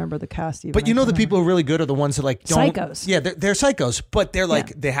 I'm trying to remember the cast. But you know the people who are really good are the ones that like don't. Psychos. Yeah, they're psychos, but they're like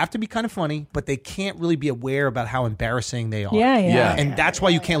they have to be kind of funny, but they can't really be aware about how embarrassing they are. Yeah. And that's why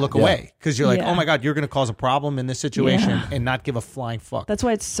you can't look away because you're like, oh my god, you're going to cause a problem in this situation and not give a flying fuck. That's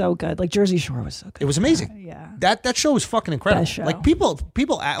why it's so good. Like Jersey Shore was so good. It was amazing. Yeah. That show was fucking incredible. Best show. Like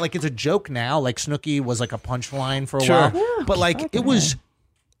people act like it's a joke now. Like Snooki was like a punchline for a Sure. while, Yeah, but like it was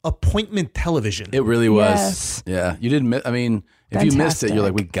appointment television. It really was. Yes. Yeah. You didn't miss, I mean, if you missed it, you're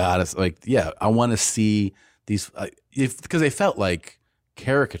like, we gotta, like, I want to see these, because they felt like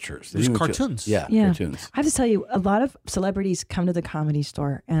caricatures. It was cartoons. Cartoons. I have to tell you, a lot of celebrities come to the Comedy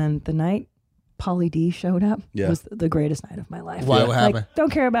Store, and the night Pauly D showed up was the greatest night of my life. Why? What happened? Like, don't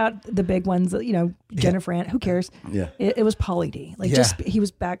care about the big ones, Jennifer Ant, who cares? Yeah. It was Pauly D. Like, just, he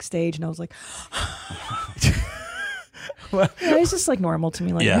was backstage, and I was like, he's just like normal to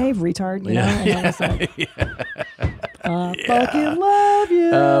me, like, hey, retard, you know? And I was like, fucking love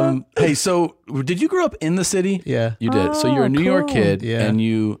you. Hey, so did you grow up in the city? Yeah. You did. So you're a New York kid, Yeah. and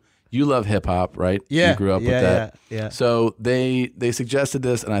you love hip hop, right? Yeah. You grew up with that. Yeah. So they suggested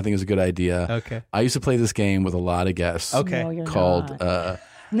this, and I think it's a good idea. Okay. I used to play this game with a lot of guests. Okay. No, you're Called. not.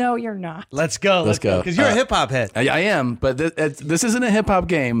 No, you're not. Let's go. Let's go. Because you're a hip hop head. I am, but this isn't a hip hop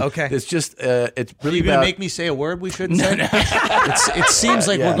game. Okay. It's just it's really You're about. gonna make me say a word we shouldn't say. It seems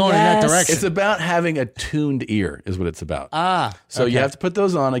like we're going in that direction. It's about having a tuned ear, is what it's about. So okay. you have to put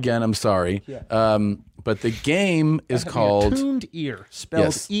those on again. I'm sorry. Yeah. But the game is called tuned ear,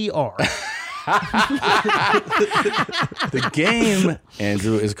 spelled ER. The game,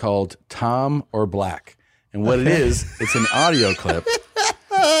 Andrew, is called Tom or Black, and what it is, it's an audio clip,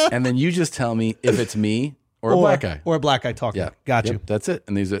 and then you just tell me if it's me or a black guy or a black guy talking. Yeah, Got you. That's it.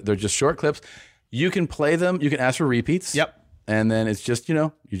 And they're just short clips. You can play them. You can ask for repeats. Yep. And then it's just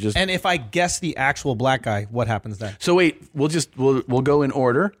you just. And if I guess the actual black guy, what happens then? So wait, we'll go in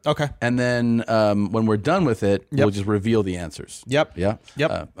order. Okay. And then when we're done with it, we'll just reveal the answers. Yep. Yeah.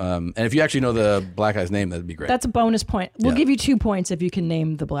 Yep. And if you actually know the black guy's name, that'd be great. That's a bonus point. We'll give you 2 points if you can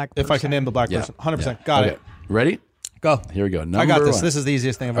name the black person. If I can name the black person, 100%. Yeah. Got Okay. it. Ready? Go. Here we go. I got this. One. This is the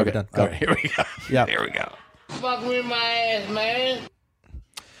easiest thing I've ever done. Go. All right, here we go. Yeah. Here we go. Fuck with my ass, man.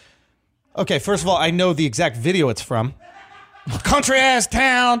 Okay, first of all, I know the exact video it's from. Country ass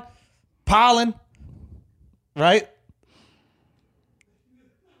town, pollen, right?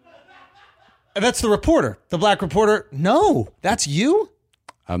 That's the reporter, the black reporter. No, that's you.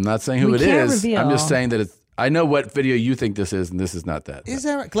 I'm not saying who it is. I'm just saying that it's. I know what video you think this is, and this is not that. Is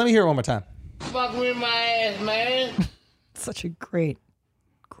that right? Let me hear it one more time. Fuck with my ass, man. Such a great.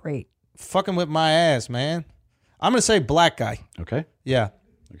 Fucking with my ass, man. I'm gonna say black guy. Okay. Yeah.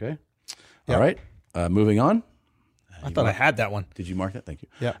 Okay. Yep. All right. Moving on. I thought I had that one. Did you mark that? Thank you.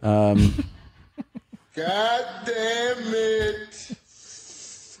 Yeah. God damn it.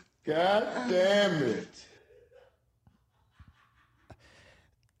 God damn it.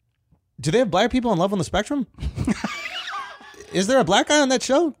 Do they have black people on Love on the Spectrum? Is there a black guy on that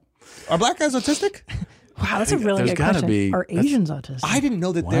show? Are black guys autistic? Wow, that's a really good question. Are Asians autistic? I didn't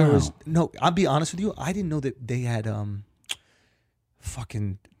know that there was. No, I'll be honest with you. I didn't know that they had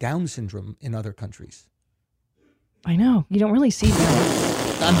fucking Down syndrome in other countries. I know. You don't really see that.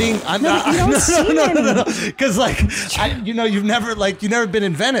 No. Because you've never been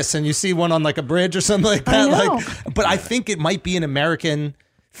in Venice and you see one on like a bridge or something like that. I know. But I think it might be an American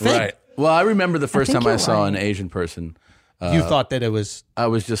thing. Right. Well, I remember the first time I saw right. an Asian person. You thought that it was. I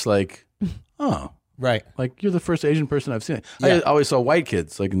was just like, oh. Right. Like, you're the first Asian person I've seen. Yeah. I always saw white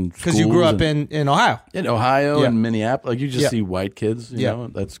kids, like in because you grew up in Ohio. In Ohio Yeah. and Minneapolis. Like, you just Yeah. see white kids, you know,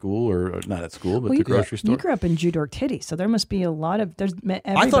 at school or not at school, but Well, the grocery store. You grew up in Jew York Titty, so there must be a lot of.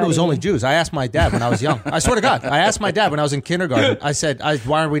 I thought it was only Jews. I asked my dad when I was young. I swear to God. I asked my dad when I was in kindergarten. I said,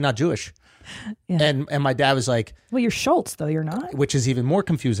 why are we not Jewish? Yeah. And my dad was like, Well, you're Schulz, though. You're not. which is even more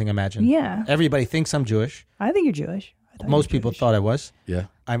confusing, imagine. Yeah. Everybody thinks I'm Jewish. I think you're Jewish. Most people thought I was. Yeah.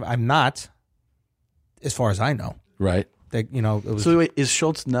 I'm not, as far as I know. Right. It was. So wait, is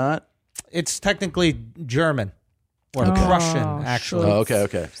Schulz not? It's technically German or Prussian, actually. Oh,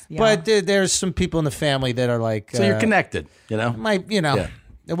 okay. Yeah. But there's some people in the family that are like. So you're connected, you know? Yeah.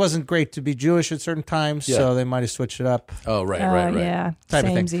 It wasn't great to be Jewish at certain times, so they might have switched it up. Oh, right. Yeah. Type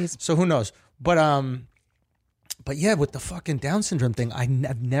of thing. Samesies. So who knows? But yeah, with the fucking Down syndrome thing,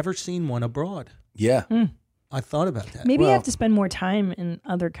 I've never seen one abroad. Yeah. I thought about that. Maybe you have to spend more time in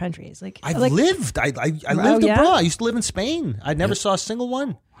other countries. I lived. I lived yeah? abroad. I used to live in Spain. I never saw a single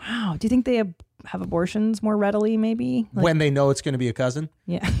one. Wow. Do you think they have abortions more readily? Maybe when they know it's going to be a cousin.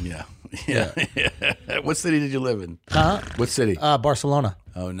 Yeah. Yeah. What city did you live in? Huh? What city? Barcelona.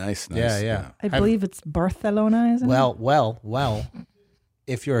 Oh, nice. Yeah. I believe it's Barcelona, isn't it? Well.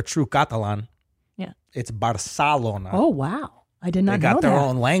 If you're a true Catalan, it's Barcelona. Oh, wow. I did not know that. They got their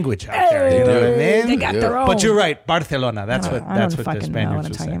own language out there. You know what I mean? They got their own. But you're right, Barcelona. That's I what don't the fucking know Spaniards what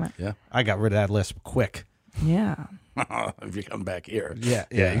I'm would talking say. about. Yeah. I got rid of that list quick. Yeah. If you come back here. Yeah.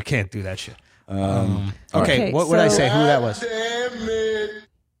 You can't do that shit. Okay, okay, what would I say? Who that was? Damn it.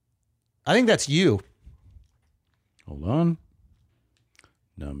 I think that's you. Hold on.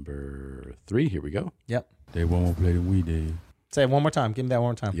 Number 3. Here we go. Yep. They won't play the we day. Say it one more time. Give me that one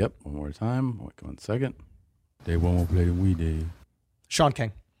more time. Yep. One more time. Wait, 1 second. They won't play the we day. Sean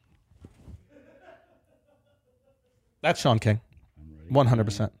King. That's Sean King.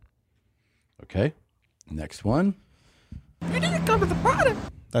 100%. Okay. Next one. You didn't come to the party.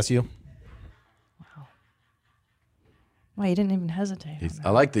 That's you. Wow, you didn't even hesitate. I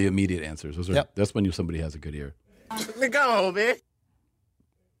like the immediate answers. Those are, That's when somebody has a good ear. Let me go, bitch.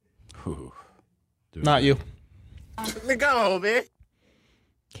 Whew. Not you. Let me go, bitch.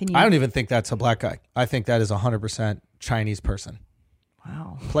 I don't even think that's a black guy. I think that is 100% Chinese person.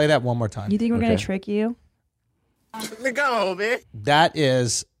 Wow. Play that one more time. You think we're going to trick you? Let me go, bitch. That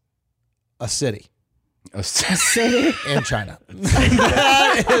is a city. A city? In China.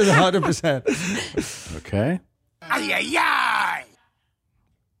 That is 100%. Okay. Ay, ay, ay.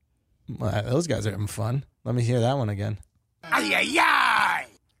 Well, those guys are having fun. Let me hear that one again. Ay, ay, ay.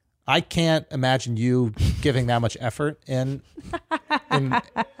 I can't imagine you giving that much effort in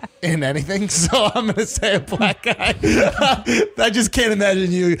anything, so I'm going to say a black guy. I just can't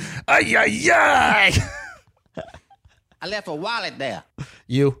imagine you. Ay, ay, ay. I left a wallet there.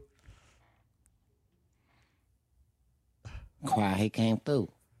 You. Cry, he came through.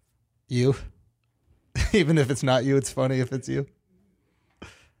 You. Even if it's not you, it's funny if it's you.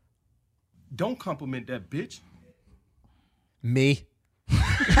 Don't compliment that bitch. Me.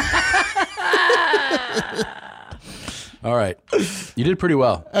 All right. You did pretty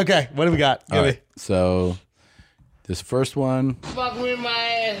well. Okay. What do we got? All right. So this first one Fuck with my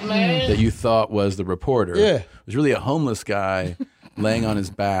ass, man. that you thought was the reporter was really a homeless guy laying on his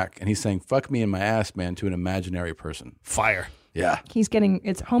back, and he's saying, fuck me in my ass, man, to an imaginary person. Fire. Yeah.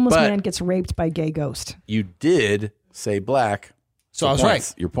 It's homeless But- man gets raped by gay ghost. You did say black. So I was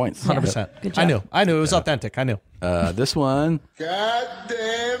points. right. Your points. 100%. Good job. I knew. It was authentic. I knew. This one, God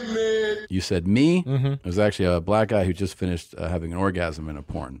damn it. you said me. Mm-hmm. It was actually a black guy who just finished having an orgasm in a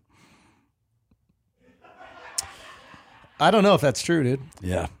porn. I don't know if that's true, dude.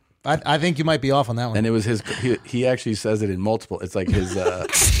 Yeah. I think you might be off on that one. And it was his. He actually says it in multiple. It's like his.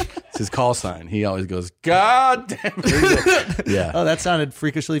 It's his call sign. He always goes, "God damn it." Yeah. Oh, that sounded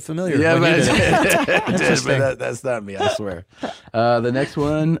freakishly familiar. Yeah, when but you did it. it did, Interesting. but that's not me. I swear. The next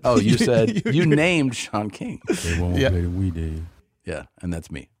one. Oh, you said you named Sean King. They won't Yeah. play we did. Yeah, and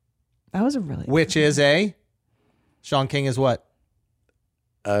that's me. That was a really. Which is a Sean King is what?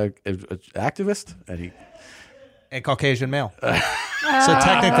 Activist. And he. A Caucasian male. So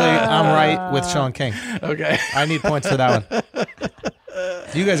technically, I'm right with Sean King. Okay. I need points for that one.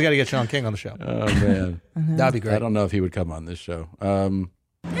 You guys got to get Sean King on the show. Oh man, that'd be great. I don't know if he would come on this show. You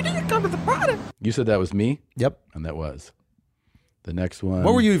didn't come to the party. You said that was me. Yep. And that was the next one.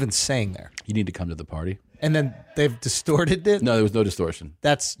 What were you even saying there? You need to come to the party. And then they've distorted it? No, there was no distortion.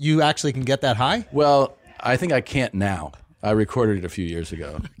 That's you actually can get that high? Well, I think I can't now. I recorded it a few years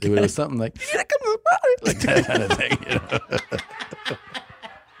ago. It was something like, you need to come to the party. Like that kind of thing. You know?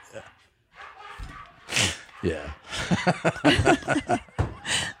 Yeah.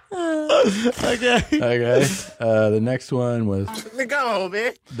 Okay. The next one was. Come on,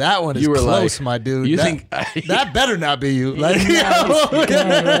 man. That one is You were close, like- my dude. you that, think- that better not be you. Like,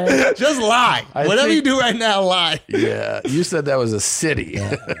 just lie. I Whatever think- you do right now, lie. Yeah. You said that was a city.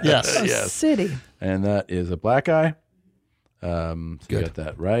 Yes. Yes. City. And that is a black guy. So you Good. got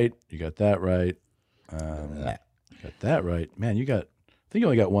that right. You got that right. You got that right. Man, I think you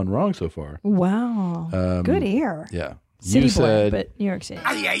only got one wrong so far. Wow. Good ear. Yeah. City You boy, said but New York City.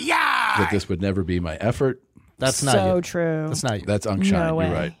 that this would never be my effort. That's not so you. true. That's not you. That's Unshine. No way.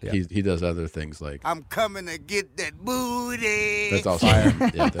 You're right. Yeah. He does other things like I'm coming to get that booty. that's also Fire.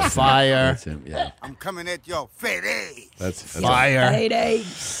 him. Yeah, that's Fire. Him. That's him. Yeah, I'm coming at your fat ass. that's Fire.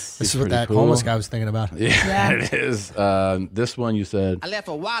 This This is what pretty that cool. homeless guy was thinking about. Yeah, it is. This one you said. I left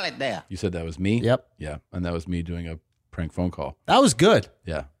a wallet there. You said that was me. Yep. Yeah, and that was me doing a prank phone call. That was good.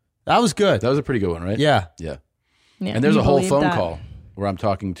 Yeah, That was good. that was a pretty good one, right? Yeah. Yeah. Yeah, And there's you a whole believe phone that. call where I'm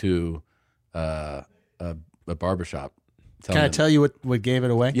talking to a barbershop. Can I tell you what gave it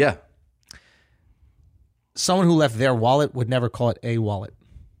away? Yeah. Someone who left their wallet would never call it a wallet.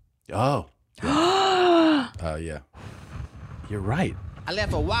 Oh. Yeah. You're right. I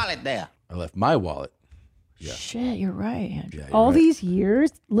left a wallet there. I left my wallet. Yeah. Shit, you're right, Andrew. Yeah, you're All right. these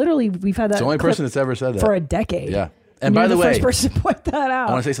years, literally, we've had that. It's the only clip person that's ever said that. for a decade. Yeah. And by you're the way, first person to point that out.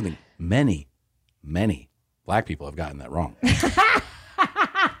 I want to say something. Many black people have gotten that wrong.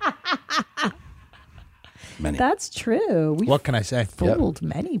 Many. That's true. We What can I say? fooled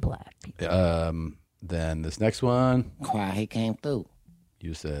many black people. Then this next one, Choir, he came through.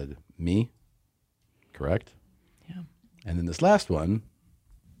 you said me. Correct? Yeah. And then this last one,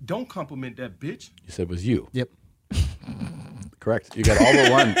 Don't compliment that bitch. you said was you. Yep. Correct. You got all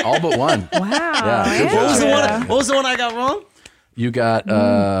but one. All but one. Wow. Yeah, good What was, the job. one, what was the one I got wrong? You got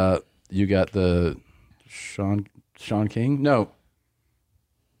you got the Sean King? No.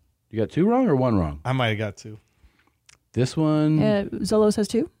 You got two wrong or one wrong? I might have got two. This one. Zolo says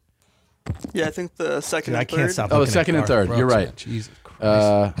two. Yeah, I think the second Dude, I and can't third. stop. Oh, looking second at and third. Garth You're Brooks, right. man. Jesus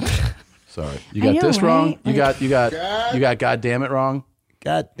Christ. Sorry. You I got know, this wrong. right? You got God damn it wrong.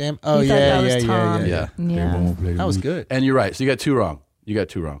 God damn. Oh You thought yeah, that was yeah, Tom. yeah. Yeah. That was good. And you're right. So you got two wrong.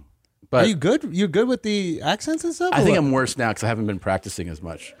 But Are you good? You're good with the accents and stuff? I or think what? I'm worse now because I haven't been practicing as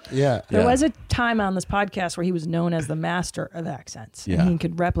much. Yeah. There Yeah. was a time on this podcast where he was known as the master of accents. Yeah. And he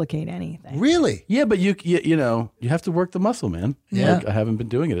could replicate anything. Really? Yeah, but you know you have to work the muscle, man. Yeah. Like, I haven't been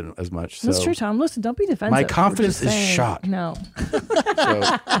doing it as much. So. That's true, Tom. Listen, don't be defensive. My We're confidence just is saying- shot. No. So,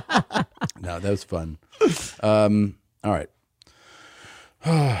 no, that was fun. All right.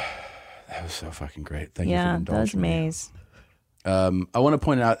 That was so fucking great. Thank you for Yeah, indulging that's me. maze. I want to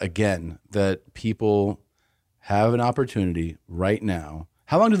point out again that people have an opportunity right now.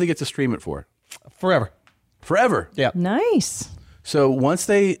 How long do they get to stream it for? Forever. Forever. Yeah. Nice. So once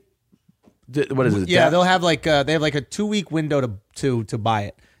they, what is it? Yeah, they'll have like a 2-week window to buy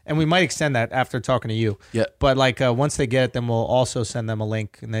it, and we might extend that after talking to you. Yeah. But like once they get it, then we'll also send them a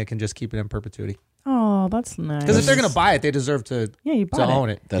link, and they can just keep it in perpetuity. Oh, that's nice. Because if they're gonna buy it, they deserve to you to bought it. own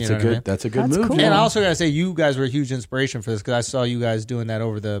it. That's You know a what I good. mean? That's a good That's move. cool. And I also gotta say, you guys were a huge inspiration for this because I saw you guys doing that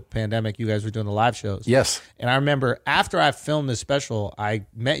over the pandemic. You guys were doing the live shows. Yes. And I remember after I filmed this special, I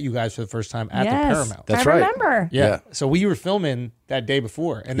met you guys for the first time at the Paramount. That's I right. remember. Yeah. So we were filming that day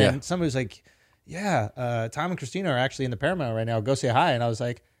before, and then Yeah. somebody was like, "Yeah, Tom and Christina are actually in the Paramount right now. Go say hi." And I was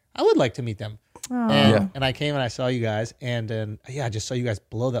like, "I would like to meet them." And I came and I saw you guys, and then I just saw you guys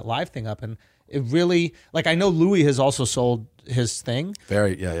blow that live thing up, and it really like I know Louis has also sold his thing,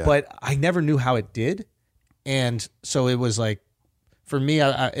 Very. Yeah. but I never knew how it did, and so it was like for me,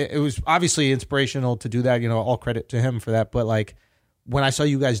 it was obviously inspirational to do that. You know, all credit to him for that. But like when I saw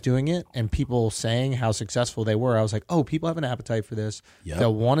you guys doing it and people saying how successful they were, I was like, oh, people have an appetite for this. Yep.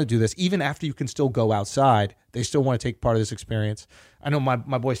 They'll want to do this. Even after you can still go outside, they still want to take part of this experience. I know my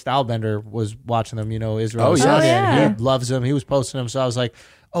boy Stylebender was watching them, you know, Israel. Oh, yeah. And he loves them. He was posting them. So I was like,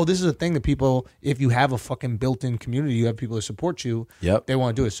 oh, this is a thing that people, if you have a fucking built-in community, you have people to support you, they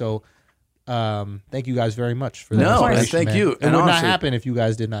want to do it. So thank you guys very much for that. No, and thank you. It would not happen if you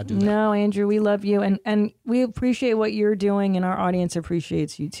guys did not do that. No, Andrew, we love you, and we appreciate what you're doing, and our audience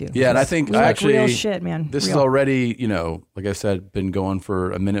appreciates you too. Yeah, and I think we like actually real shit, man. This real. is already, you know, like I said, been going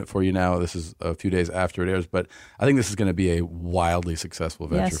for a minute for you now. This is a few days after it airs, but I think this is going to be a wildly successful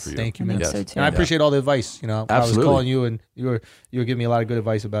venture for you. Thank you, man. Yes. So too. And I appreciate all the advice. You know, Absolutely. I was calling you, and you were giving me a lot of good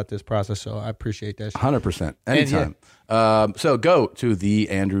advice about this process. So I appreciate that. 100%. Anytime. So go to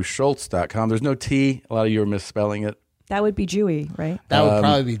theandrewschultz.com. There's no T. A lot of you are misspelling it. That would be Jewy, right? That would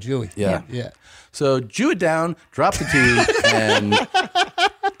probably be Jewy. Yeah. So Jew it down, drop the T, and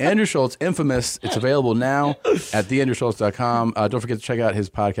Andrew Schultz, infamous. It's available now at theandrewschultz.com. Don't forget to check out his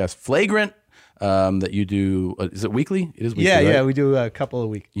podcast, Flagrant, that you do. Is it weekly? It is weekly, right? Yeah, we do a couple a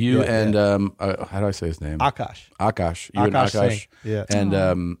week. You and how do I say his name? Akash. You and Akash. Singh. Yeah. And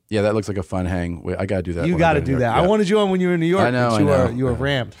that looks like a fun hang. I got to do that. You got to do that. Yeah. I wanted you on when you were in New York. I know. You were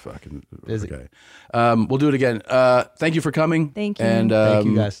rammed. Fucking busy. Okay. We'll do it again. Thank you for coming. Thank you. And thank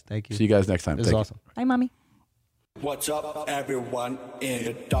you guys. Thank you. See you guys next time. This is awesome. Bye, mommy. What's up, everyone? In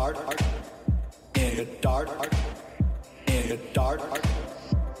the dark, in the dark, in the dark,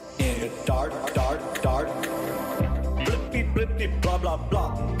 in the dark, dark, dark. Blippy, blippy, blah, blah,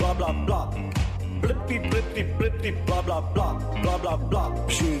 blah, blah, blah, blah. Blippy, blippy, blippy, blah, blah, blah, blah, blah, blah.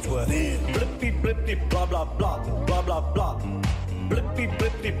 Shoes within. Blippy, blippy, blah, blah, blah, blah, blah, blah. Blippy,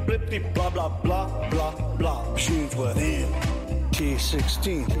 blippy, blippy, blah, blah, blah, blah, blah. Shoes within.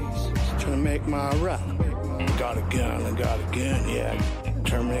 T16, trying to make my run. Got a gun, yeah.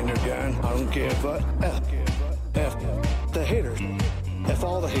 Terminator gun, I don't give a F the haters, F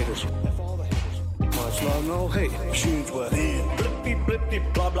all the haters. Much love, no hate. Shoes within. Blippy,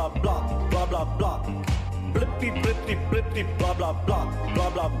 blippy, blah, blah, blah, blah, blah, blah. Blippy, blippy, blippy, blah, blah, blah, blah,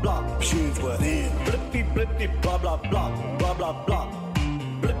 blah, blah. Shoes within. Blippy, blippy, blah, blah, blah, blah, blah, blah.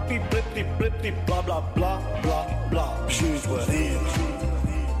 Blippy, blippy, blippy, blah, blah, blah, blah, blah. Shoes within.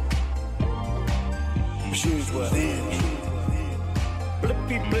 Shoes within.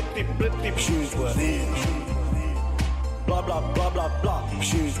 Blippy, blippy, blippy, shoes within. Blah, blah, blah, blah, blah.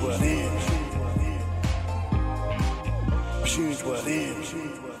 Shoes within. Shoes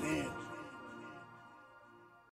within.